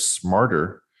we are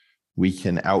smarter, we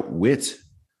can outwit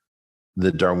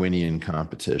the Darwinian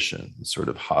competition, sort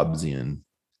of Hobbesian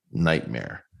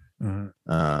nightmare.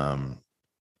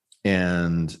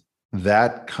 And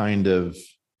that kind of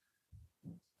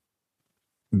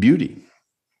beauty,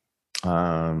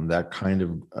 that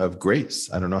kind of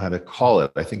grace, I don't know how to call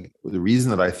it. I think the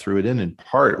reason that I threw it in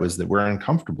part was that we're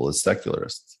uncomfortable as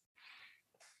secularists.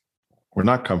 We're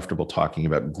not comfortable talking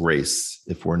about grace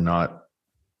if we're not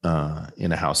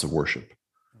in a house of worship.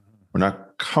 We're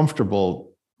not comfortable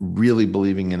really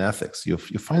believing in ethics. You'll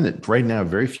find that right now,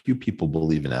 very few people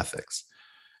believe in ethics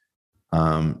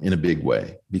in a big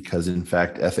way, because in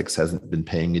fact, ethics hasn't been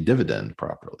paying a dividend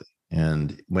properly.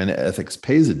 And when ethics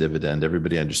pays a dividend,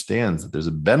 everybody understands that there's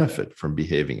a benefit from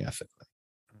behaving ethically.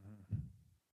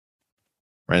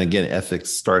 Right? And again, ethics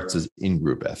starts as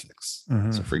in-group ethics.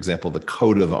 Mm-hmm. So for example, the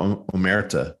code of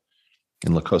omerta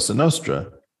in La Cosa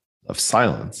Nostra of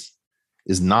silence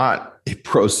is not a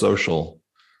pro-social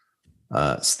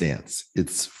stance.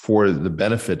 It's for the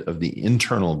benefit of the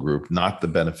internal group, not the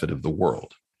benefit of the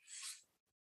world.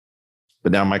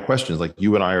 But now my question is, like,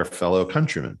 you and I are fellow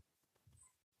countrymen.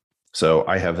 So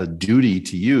I have a duty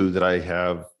to you that I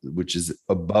have, which is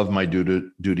above my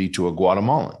duty to a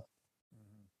Guatemalan.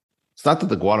 It's not that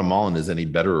the Guatemalan is any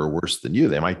better or worse than you.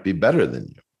 They might be better than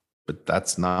you, but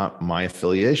that's not my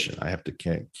affiliation. I have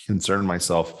to concern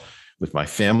myself with my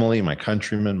family, my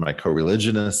countrymen, my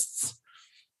co-religionists,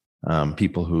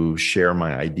 people who share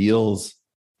my ideals.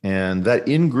 And that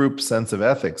in-group sense of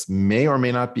ethics may or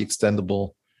may not be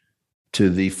extendable to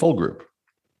the full group.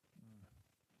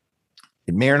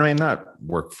 It may or may not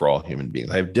work for all human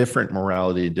beings. I have different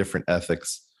morality, different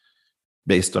ethics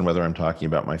based on whether I'm talking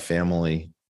about my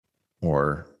family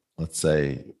or, let's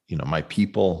say, my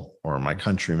people or my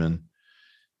countrymen.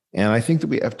 And I think that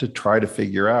we have to try to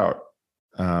figure out,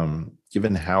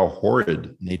 given how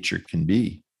horrid nature can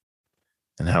be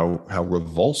and how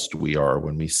revulsed we are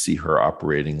when we see her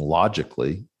operating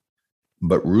logically,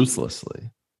 but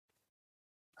ruthlessly.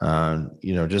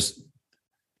 Just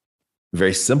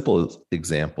very simple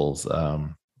examples.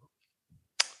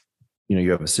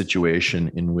 You have a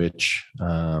situation in which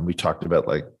we talked about,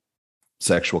 like,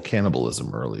 sexual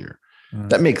cannibalism earlier. Mm.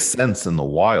 That makes sense in the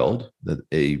wild, that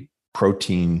a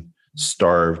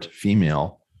protein-starved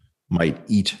female might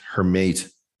eat her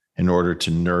mate in order to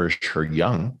nourish her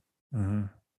young. Mm-hmm.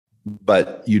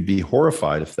 But you'd be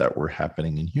horrified if that were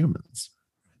happening in humans.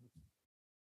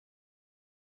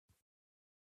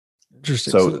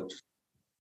 Interesting. So,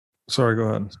 sorry, go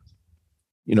ahead.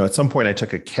 At some point I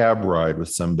took a cab ride with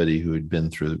somebody who had been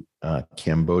through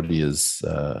Cambodia's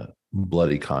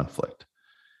bloody conflict.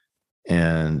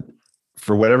 And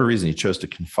for whatever reason, he chose to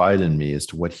confide in me as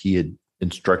to what he had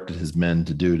instructed his men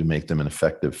to do to make them an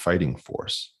effective fighting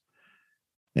force.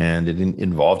 And it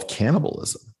involved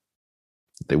cannibalism.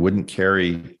 They wouldn't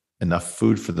carry enough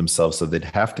food for themselves, so they'd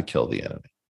have to kill the enemy.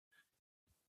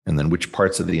 And then which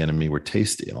parts of the enemy were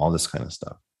tasty and all this kind of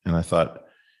stuff. And I thought,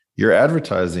 you're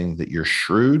advertising that you're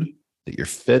shrewd, that you're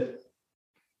fit,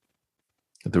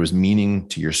 that there was meaning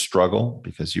to your struggle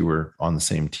because you were on the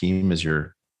same team as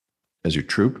your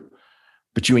troop,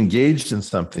 but you engaged in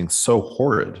something so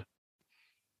horrid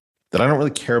that I don't really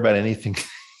care about anything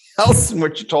else in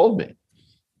what you told me.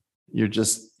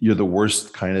 You're the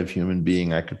worst kind of human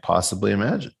being I could possibly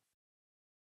imagine.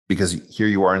 Because here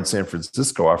you are in San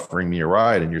Francisco offering me a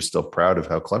ride, and you're still proud of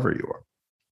how clever you are.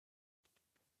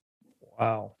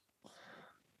 Wow.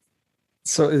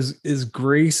 So is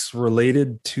grace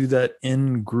related to that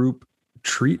in-group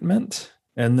treatment?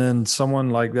 And then someone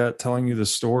like that telling you the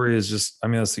story is just,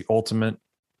 that's the ultimate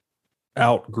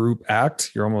out-group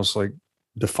act. You're almost like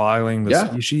defiling the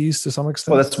species to some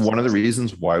extent. Well, that's one of the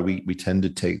reasons why we tend to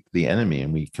take the enemy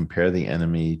and we compare the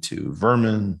enemy to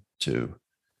vermin, to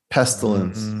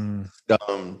pestilence,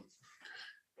 scum,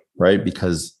 right?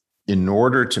 Because in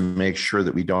order to make sure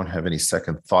that we don't have any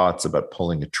second thoughts about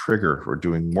pulling a trigger or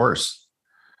doing worse,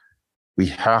 we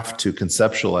have to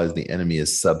conceptualize the enemy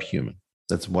as subhuman.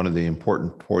 That's one of the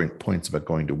important points about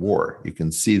going to war. You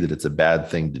can see that it's a bad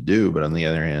thing to do, but on the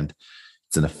other hand,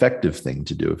 it's an effective thing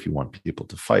to do if you want people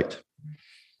to fight.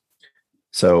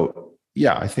 So,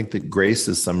 I think that grace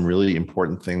is some really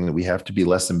important thing that we have to be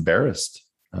less embarrassed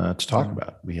to talk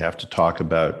about. We have to talk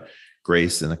about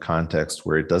grace in a context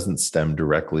where it doesn't stem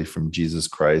directly from Jesus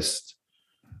Christ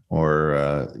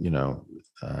or,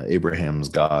 Abraham's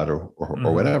God or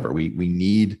whatever. We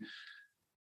need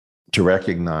to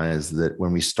recognize that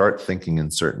when we start thinking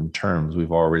in certain terms,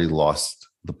 we've already lost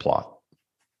the plot.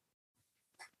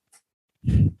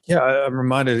 Yeah, I'm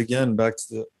reminded again back to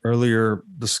the earlier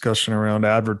discussion around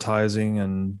advertising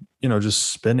and, just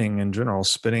spinning in general,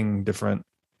 spinning different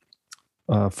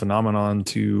phenomenon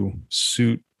to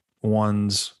suit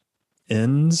one's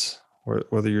ends, or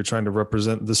whether you're trying to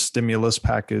represent the stimulus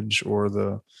package or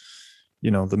the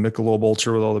Michelob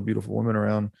Ultra with all the beautiful women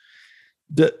around.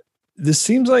 This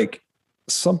seems like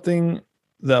something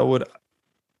that would,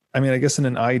 I guess in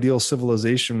an ideal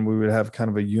civilization, we would have kind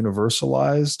of a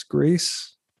universalized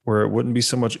grace where it wouldn't be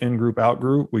so much in-group,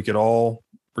 out-group. We could all,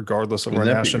 regardless of our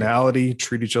nationality,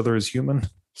 treat each other as human,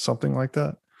 something like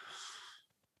that.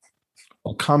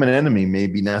 A common enemy may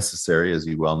be necessary, as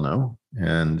you well know.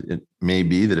 And it may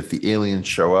be that if the aliens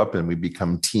show up and we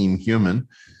become team human,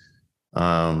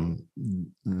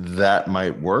 that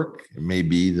might work. It may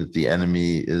be that the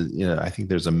enemy is, I think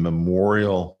there's a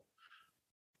memorial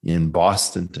in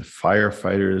Boston to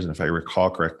firefighters. And if I recall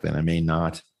correctly, and I may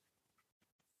not,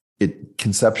 it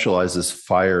conceptualizes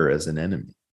fire as an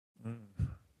enemy.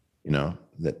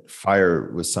 That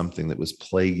fire was something that was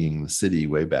plaguing the city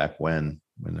way back when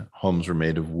homes were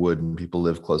made of wood and people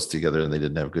lived close together and they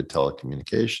didn't have good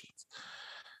telecommunications.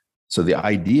 So the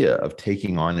idea of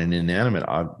taking on an inanimate,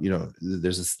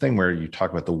 there's this thing where you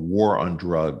talk about the war on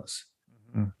drugs.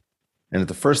 Mm-hmm. And at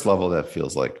the first level, that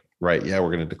feels like, right, yeah,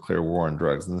 we're going to declare war on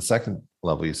drugs. And the second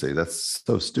level, you say, that's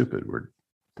so stupid. We're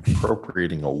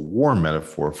appropriating a war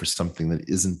metaphor for something that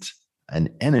isn't an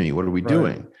enemy. What are we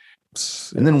doing?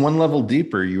 And then one level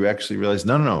deeper, you actually realize,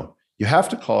 no. You have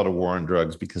to call it a war on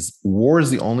drugs because war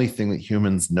is the only thing that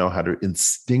humans know how to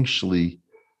instinctually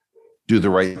do the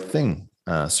right thing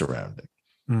surrounding.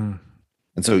 And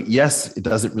so, yes, it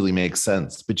doesn't really make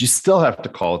sense, but you still have to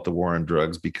call it the war on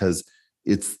drugs because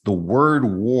it's the word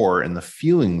war and the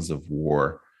feelings of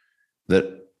war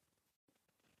that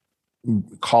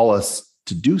call us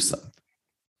to do something.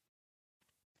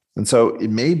 And so it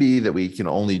may be that we can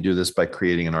only do this by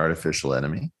creating an artificial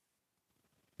enemy.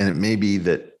 And it may be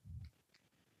that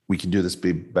we can do this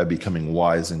by becoming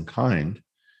wise and kind.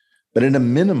 But at a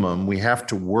minimum, we have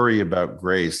to worry about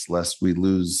grace lest we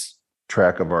lose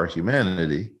track of our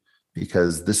humanity,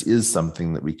 because this is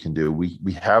something that we can do.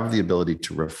 We have the ability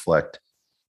to reflect.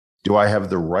 Do I have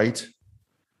the right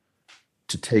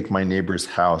to take my neighbor's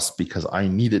house because I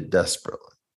need it desperately?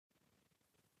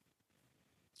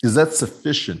 Is that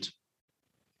sufficient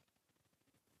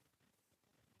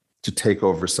to take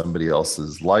over somebody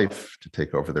else's life, to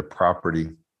take over their property?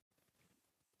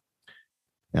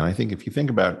 And I think if you think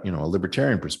about, a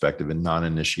libertarian perspective and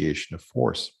non-initiation of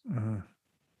force,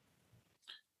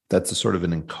 that's a sort of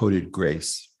an encoded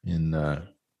grace in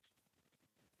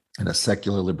a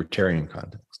secular libertarian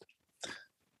context.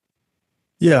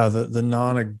 Yeah, the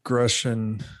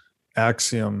non-aggression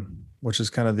axiom, which is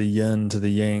kind of the yin to the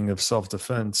yang of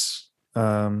self-defense.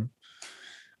 This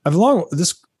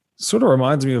sort of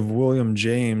reminds me of William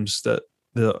James, that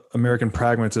the American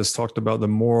pragmatist talked about the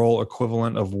moral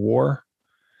equivalent of war.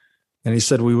 And he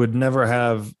said we would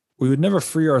never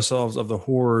free ourselves of the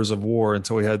horrors of war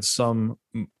until we had some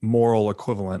moral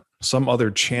equivalent, some other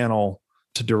channel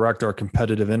to direct our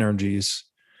competitive energies.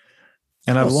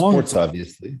 And sports,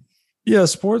 obviously. Yeah,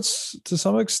 sports to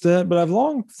some extent, but I've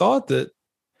long thought that,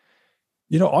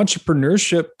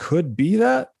 entrepreneurship could be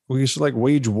that. We should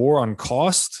wage war on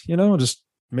cost, just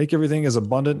make everything as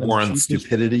abundant. War on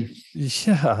stupidity.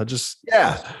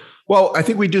 Yeah. Well, I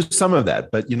think we do some of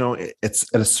that, but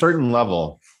it's at a certain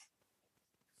level.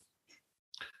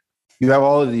 You have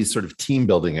all of these sort of team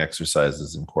building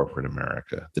exercises in corporate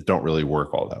America that don't really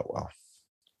work all that well.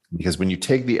 Because when you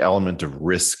take the element of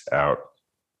risk out,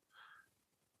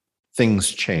 things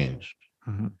change.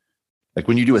 Mm-hmm. Like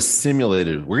when you do a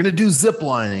simulated, we're going to do zip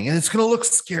lining and it's going to look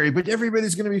scary, but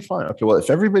everybody's going to be fine. Okay, well, if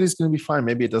everybody's going to be fine,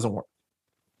 maybe it doesn't work.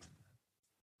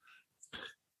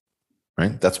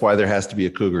 Right? That's why there has to be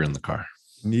a cougar in the car.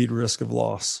 Need risk of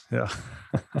loss. Yeah.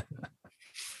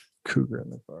 Cougar in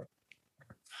the car.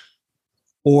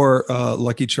 Or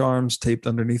Lucky Charms taped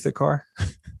underneath the car.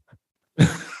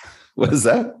 What is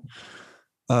that?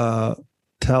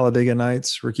 Talladega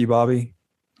Nights, Ricky Bobby.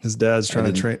 His dad's trying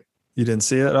to train. You didn't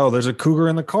see it? Oh, there's a cougar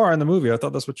in the car in the movie. I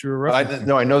thought that's what you were referencing.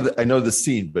 No, I know the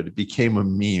scene, but it became a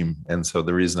meme. And so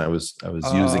the reason I was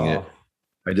using it,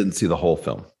 I didn't see the whole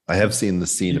film. I have seen the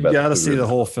scene about. You got to see the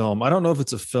whole film. I don't know if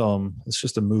it's a film. It's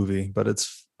just a movie, but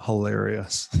it's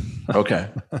hilarious. Okay.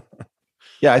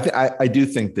 Yeah, I do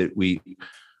think that we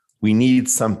need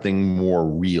something more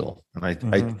real, and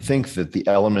I think that the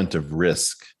element of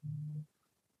risk.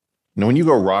 When you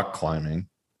go rock climbing,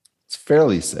 it's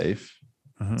fairly safe.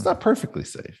 Mm-hmm. It's not perfectly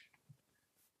safe.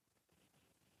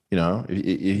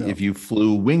 If you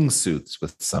flew wingsuits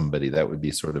with somebody, that would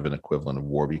be sort of an equivalent of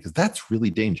war, because that's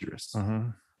really dangerous. Mm-hmm.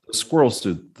 The squirrels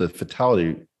do the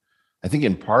fatality, I think,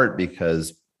 in part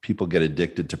because people get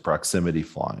addicted to proximity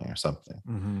flying or something.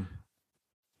 Mm-hmm.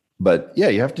 But yeah,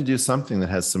 you have to do something that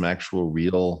has some actual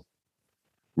real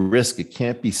risk. It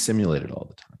can't be simulated all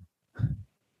the time.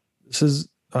 This is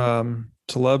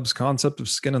Taleb's concept of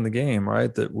skin in the game,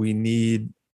 right? That we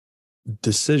need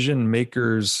decision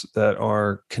makers that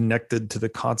are connected to the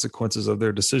consequences of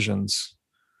their decisions.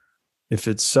 If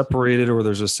it's separated, or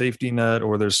there's a safety net,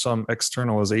 or there's some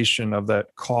externalization of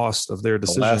that cost of their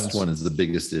decisions. The last one is the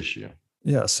biggest issue.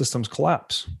 Yeah, systems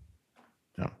collapse.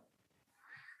 Yeah.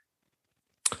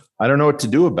 I don't know what to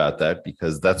do about that,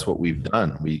 because that's what we've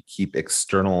done. We keep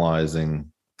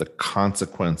externalizing the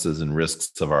consequences and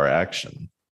risks of our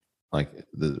action. Like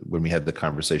when we had the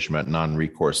conversation about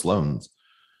non-recourse loans,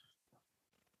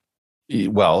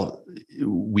 well,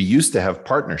 we used to have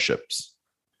partnerships,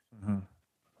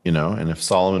 and if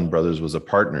Solomon Brothers was a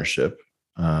partnership,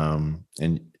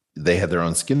 and they had their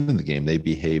own skin in the game, they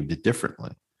behaved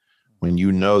differently. When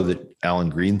you know that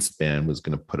Alan Greenspan was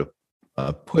going to put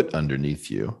a put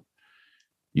underneath you,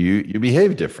 you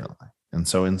behave differently. And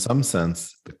so in some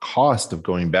sense, the cost of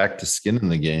going back to skin in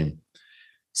the game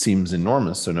seems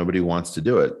enormous. So nobody wants to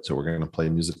do it. So we're going to play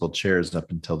musical chairs up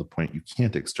until the point you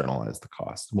can't externalize the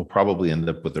cost. We'll probably end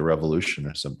up with a revolution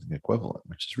or something equivalent,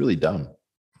 which is really dumb.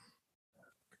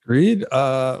 Agreed.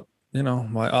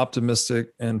 My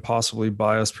optimistic and possibly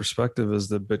biased perspective is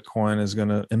that Bitcoin is going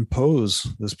to impose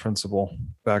this principle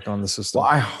back on the system.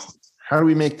 Well, how do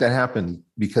we make that happen?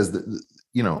 Because,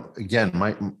 again,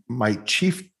 my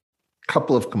chief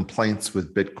couple of complaints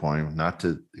with Bitcoin, not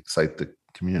to excite the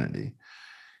community,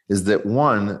 is that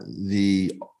one,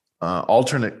 the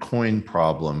alternate coin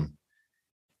problem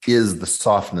is the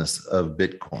softness of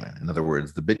Bitcoin. In other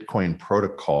words, the Bitcoin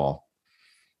protocol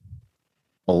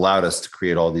allowed us to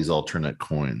create all these alternate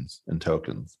coins and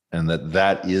tokens, and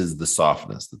that is the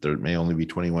softness, that there may only be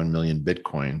 21 million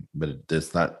Bitcoin, but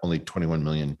it's not only 21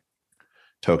 million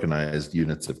tokenized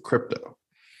units of crypto.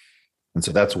 And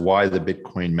so that's why the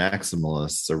Bitcoin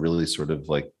maximalists are really sort of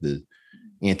like the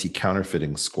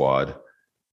anti-counterfeiting squad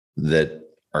that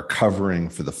are covering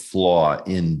for the flaw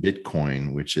in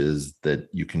Bitcoin, which is that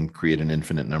you can create an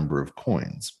infinite number of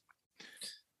coins.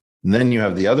 And then you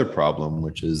have the other problem,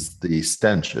 which is the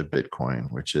stench of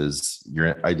Bitcoin, which is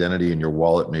your identity and your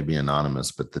wallet may be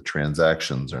anonymous, but the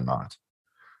transactions are not.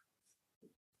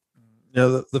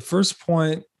 Yeah, the first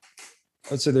point,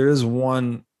 I'd say there is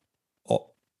one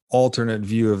alternate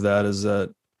view of that, is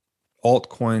that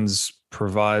altcoins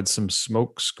provide some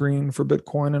smoke screen for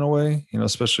Bitcoin in a way,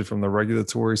 especially from the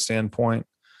regulatory standpoint.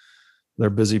 They're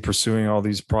busy pursuing all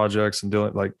these projects and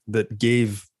doing that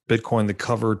gave Bitcoin the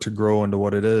cover to grow into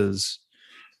what it is.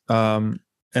 And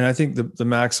I think the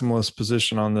maximalist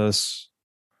position on this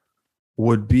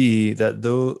would be that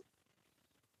though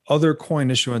other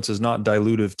coin issuance is not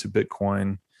dilutive to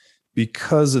Bitcoin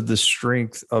because of the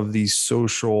strength of the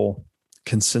social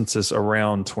consensus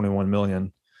around 21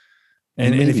 million.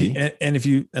 And if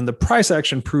the price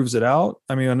action proves it out,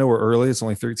 I mean, I know we're early, it's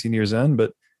only 13 years in,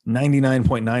 but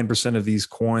 99.9% of these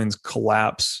coins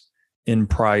collapse in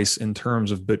price in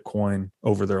terms of Bitcoin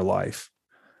over their life.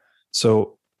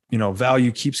 So,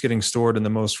 value keeps getting stored in the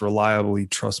most reliably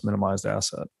trust minimized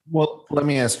asset. Well, let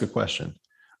me ask you a question.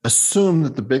 Assume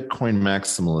that the Bitcoin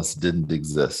maximalists didn't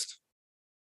exist.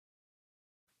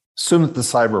 Assume that the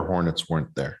cyber hornets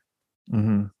weren't there.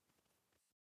 Mm-hmm.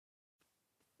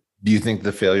 Do you think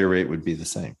the failure rate would be the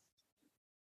same?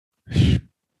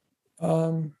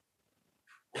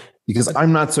 Because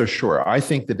I'm not so sure. I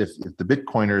think that if the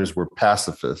Bitcoiners were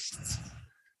pacifists,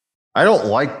 I don't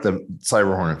like the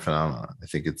cyber hornet phenomenon. I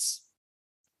think it's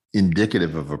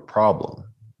indicative of a problem,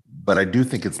 but I do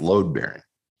think it's load bearing.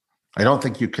 I don't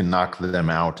think you can knock them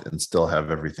out and still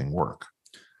have everything work.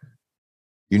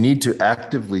 You need to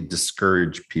actively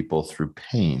discourage people through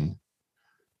pain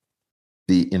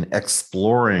in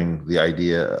exploring the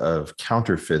idea of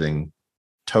counterfeiting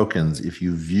tokens if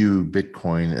you view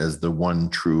Bitcoin as the one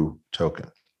true token.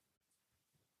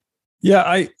 Yeah,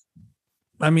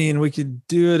 I mean, we could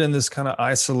do it in this kind of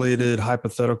isolated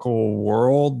hypothetical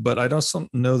world, but I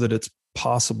don't know that it's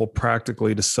possible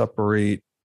practically to separate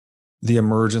the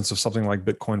emergence of something like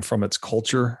Bitcoin from its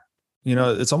culture.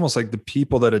 It's almost like the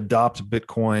people that adopt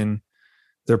Bitcoin,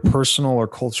 their personal or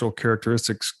cultural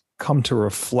characteristics come to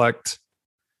reflect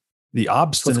the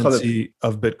obstinacy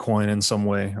of Bitcoin in some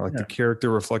way, like the character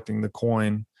reflecting the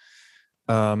coin.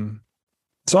 So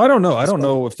I don't know. I don't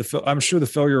know if I'm sure the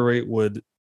failure rate would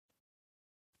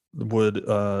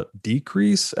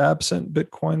decrease absent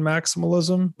Bitcoin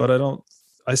maximalism, but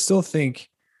I still think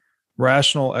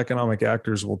rational economic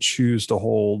actors will choose to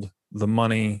hold the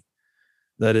money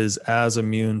that is as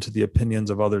immune to the opinions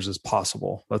of others as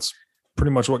possible. That's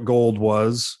pretty much what gold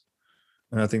was.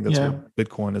 And I think that's what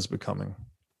Bitcoin is becoming.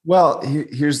 Well,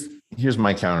 here's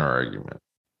my counter argument.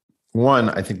 One,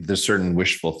 I think there's certain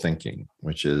wishful thinking,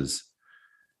 which is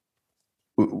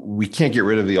we can't get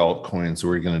rid of the altcoins, so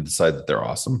we're going to decide that they're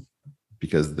awesome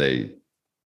because they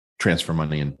transfer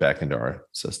money back into our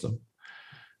system.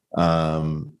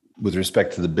 With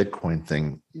respect to the Bitcoin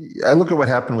thing, I look at what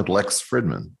happened with Lex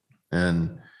Fridman,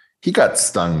 and he got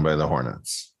stung by the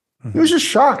hornets. Mm-hmm. He was just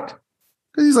shocked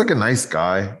because he's like a nice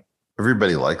guy.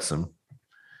 Everybody likes him.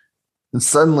 And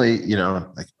suddenly,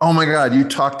 like, oh my God, you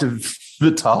talked to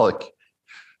Vitalik.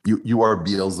 You are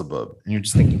Beelzebub. And you're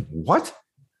just thinking, what?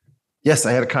 Yes,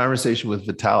 I had a conversation with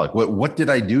Vitalik. What did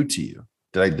I do to you?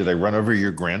 Did I run over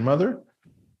your grandmother?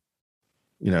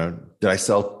 Did I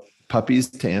sell puppies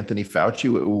to Anthony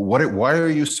Fauci? Why are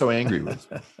you so angry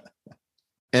with me?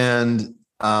 And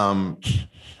I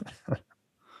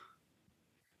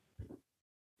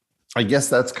guess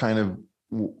that's kind of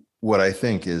what I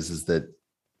think is that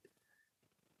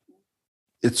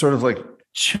it's sort of like,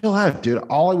 chill out, dude.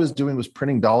 All I was doing was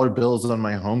printing dollar bills on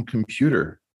my home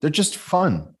computer. They're just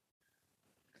fun.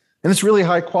 And it's really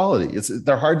high quality.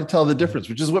 They're hard to tell the difference,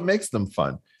 which is what makes them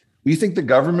fun. You think the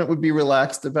government would be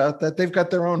relaxed about that? They've got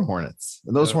their own Hornets,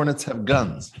 and those Hornets have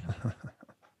guns,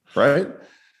 right?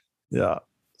 Yeah.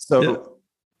 So,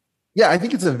 yeah, I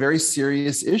think it's a very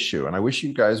serious issue, and I wish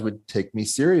you guys would take me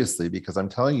seriously, because I'm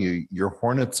telling you, your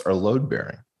Hornets are load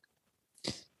bearing.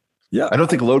 Yeah, I don't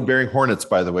think load bearing Hornets,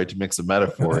 by the way, to mix a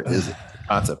metaphor, is a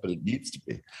concept, but it needs to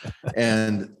be.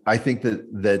 And I think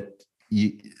that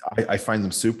I find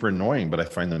them super annoying, but I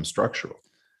find them structural.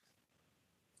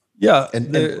 Yeah.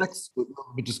 And Lex, let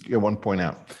me just get one point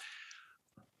out.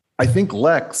 I think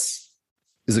Lex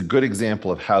is a good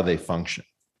example of how they function.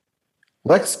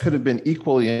 Lex could have been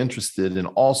equally interested in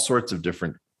all sorts of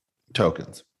different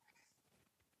tokens.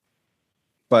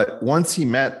 But once he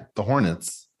met the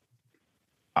Hornets,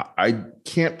 I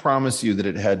can't promise you that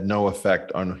it had no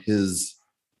effect on his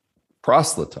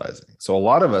proselytizing. So a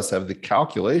lot of us have the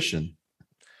calculation,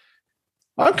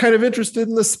 I'm kind of interested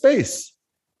in this space.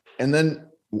 And then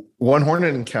one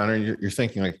Hornet encounter, you're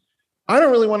thinking like, I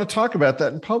don't really want to talk about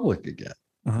that in public again.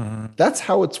 That's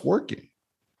how it's working.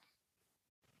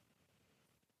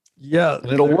 Yeah. And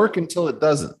it'll work until it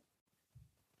doesn't.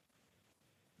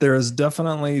 There is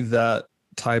definitely that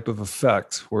type of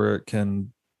effect where it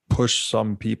can push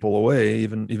some people away,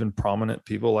 even prominent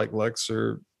people like Lex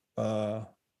or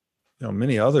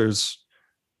many others.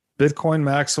 Bitcoin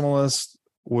maximalists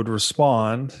would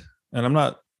respond, and I'm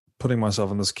not putting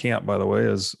myself in this camp, by the way,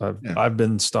 as I've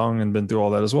been stung and been through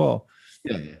all that as well.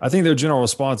 Yeah. I think their general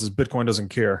response is Bitcoin doesn't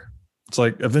care. It's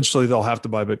like eventually they'll have to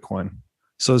buy Bitcoin.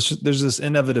 So there's this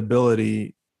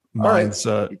inevitability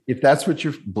mindset. Right. If that's what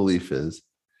your belief is,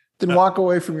 then walk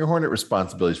away from your Hornet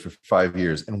responsibilities for 5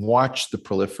 years and watch the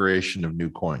proliferation of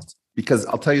new coins. Because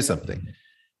I'll tell you something.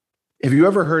 Have you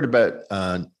ever heard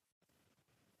about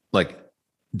like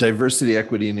diversity,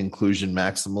 equity, and inclusion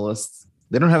maximalists?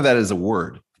 They don't have that as a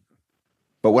word.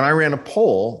 But when I ran a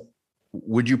poll,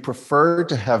 would you prefer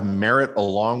to have merit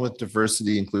along with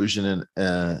diversity, inclusion,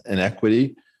 and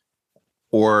equity,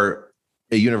 or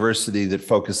a university that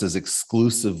focuses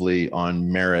exclusively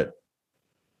on merit?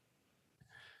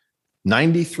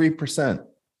 93%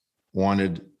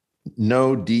 wanted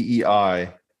no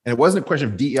DEI. And it wasn't a question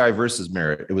of DEI versus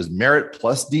merit. It was merit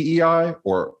plus DEI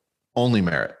or only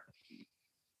merit.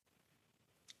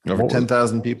 Over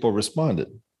 10,000 people responded.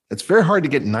 It's very hard to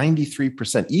get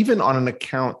 93%, even on an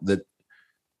account that,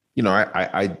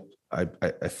 I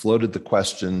floated the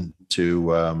question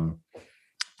to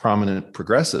prominent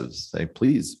progressives. Say,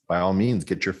 please, by all means,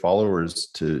 get your followers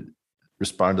to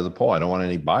respond to the poll. I don't want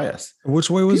any bias. Which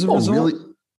way was the result?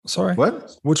 Sorry.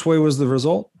 What? Which way was the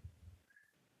result?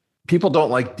 People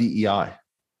don't like DEI.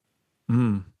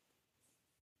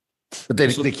 But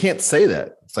they can't say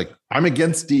that. It's like, I'm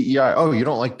against DEI. Oh, you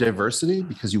don't like diversity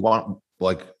because you want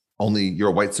you're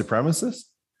a white supremacist?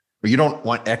 Or you don't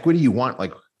want equity? You want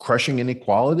like crushing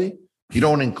inequality? You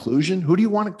don't want inclusion? Who do you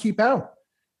want to keep out?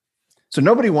 So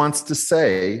nobody wants to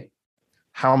say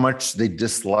how much they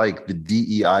dislike the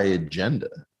DEI agenda,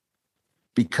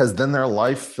 because then their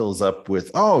life fills up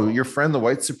with, oh, your friend, the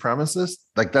white supremacist,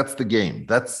 like that's the game.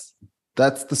 That's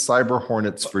the cyber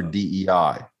hornets for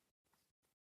DEI.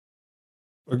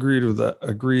 Agreed with that.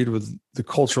 Agreed with the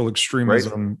cultural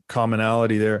extremism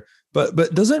commonality there. But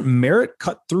doesn't merit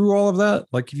cut through all of that?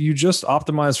 Like if you just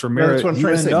optimize for merit, that's what I'm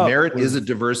trying to say. Merit is a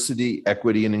diversity,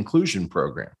 equity, and inclusion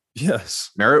program.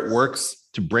 Yes. Merit works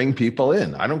to bring people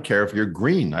in. I don't care if you're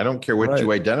green. I don't care what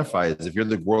you identify as. If you're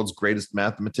the world's greatest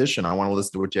mathematician, I want to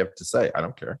listen to what you have to say. I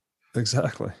don't care.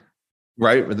 Exactly.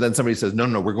 Right. But then somebody says,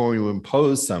 no, we're going to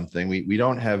impose something. We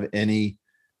don't have any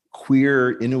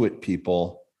queer Inuit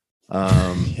people.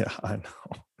 Yeah, I know.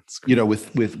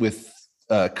 With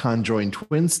conjoined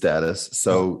twin status.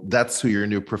 So that's who your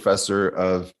new professor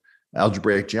of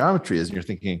algebraic geometry is. And you're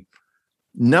thinking,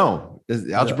 no,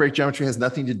 algebraic geometry has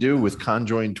nothing to do with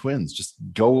conjoined twins. Just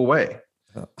go away.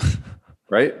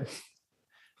 Right.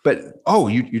 But,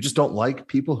 you just don't like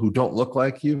people who don't look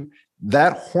like you.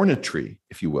 That hornetry,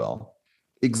 if you will,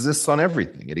 exists on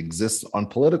everything. It exists on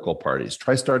political parties.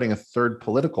 Try starting a third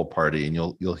political party, and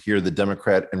you'll hear the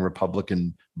Democrat and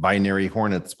Republican binary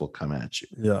hornets will come at you.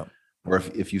 Yeah. Or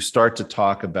if you start to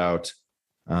talk about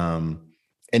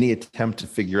any attempt to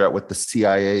figure out what the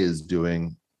CIA is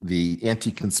doing, the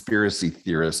anti-conspiracy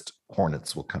theorist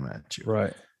hornets will come at you.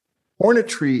 Right.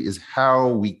 Hornetry is how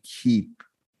we keep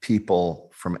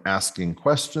people from asking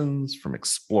questions, from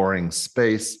exploring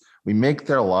space. We make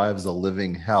their lives a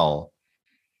living hell.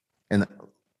 And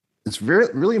it's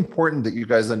really important that you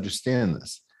guys understand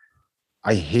this.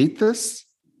 I hate this,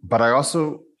 but I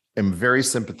also am very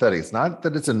sympathetic. It's not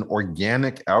that it's an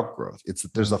organic outgrowth. It's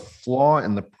that there's a flaw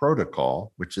in the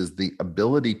protocol, which is the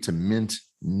ability to mint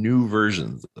new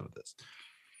versions of this.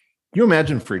 You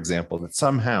imagine, for example, that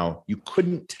somehow you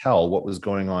couldn't tell what was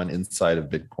going on inside of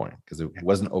Bitcoin because it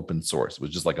wasn't open source. It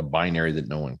was just like a binary that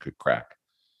no one could crack.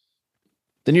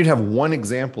 Then you'd have one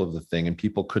example of the thing and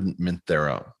people couldn't mint their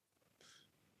own.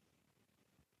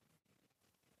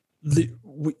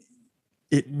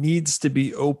 It needs to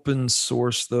be open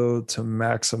source, though, to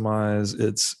maximize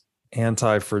its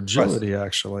anti-fragility,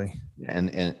 actually.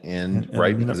 And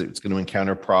right, because it's going to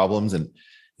encounter problems. And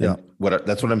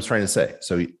that's what I'm trying to say.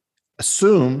 So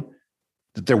assume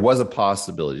that there was a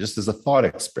possibility, just as a thought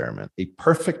experiment, a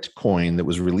perfect coin that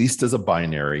was released as a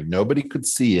binary, nobody could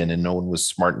see in, and no one was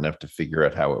smart enough to figure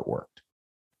out how it worked.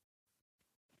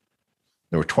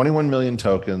 There were 21 million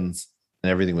tokens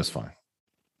and everything was fine.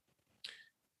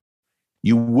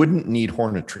 You wouldn't need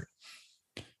hornetry.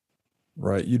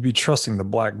 Right. You'd be trusting the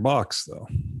black box, though.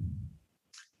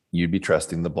 You'd be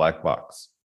trusting the black box.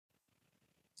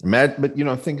 But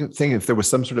think if there was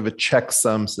some sort of a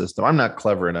checksum system. I'm not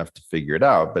clever enough to figure it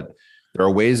out, but there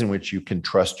are ways in which you can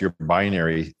trust your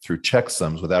binary through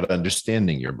checksums without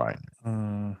understanding your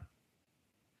binary.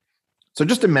 So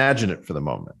just imagine it for the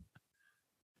moment.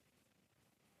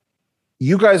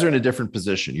 You guys are in a different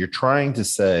position. You're trying to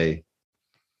say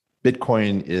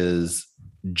Bitcoin is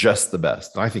just the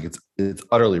best. And I think it's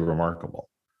utterly remarkable,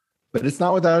 but it's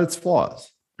not without its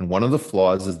flaws. And one of the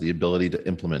flaws is the ability to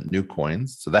implement new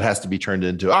coins. So that has to be turned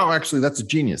into, oh, actually, that's a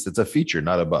genius. It's a feature,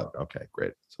 not a bug. Okay,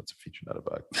 great. So it's a feature, not a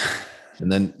bug.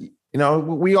 And then,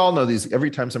 we all know these.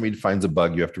 Every time somebody defines a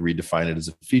bug, you have to redefine it as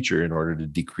a feature in order to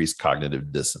decrease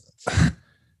cognitive dissonance.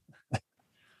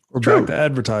 We're back to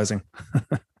advertising.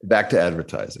 Back to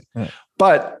advertising. Yeah.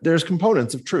 But there's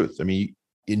components of truth. I mean,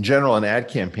 in general, an ad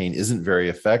campaign isn't very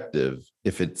effective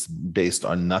if it's based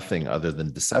on nothing other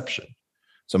than deception.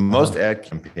 So most ad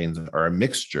campaigns are a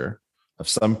mixture of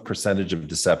some percentage of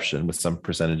deception with some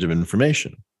percentage of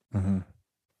information.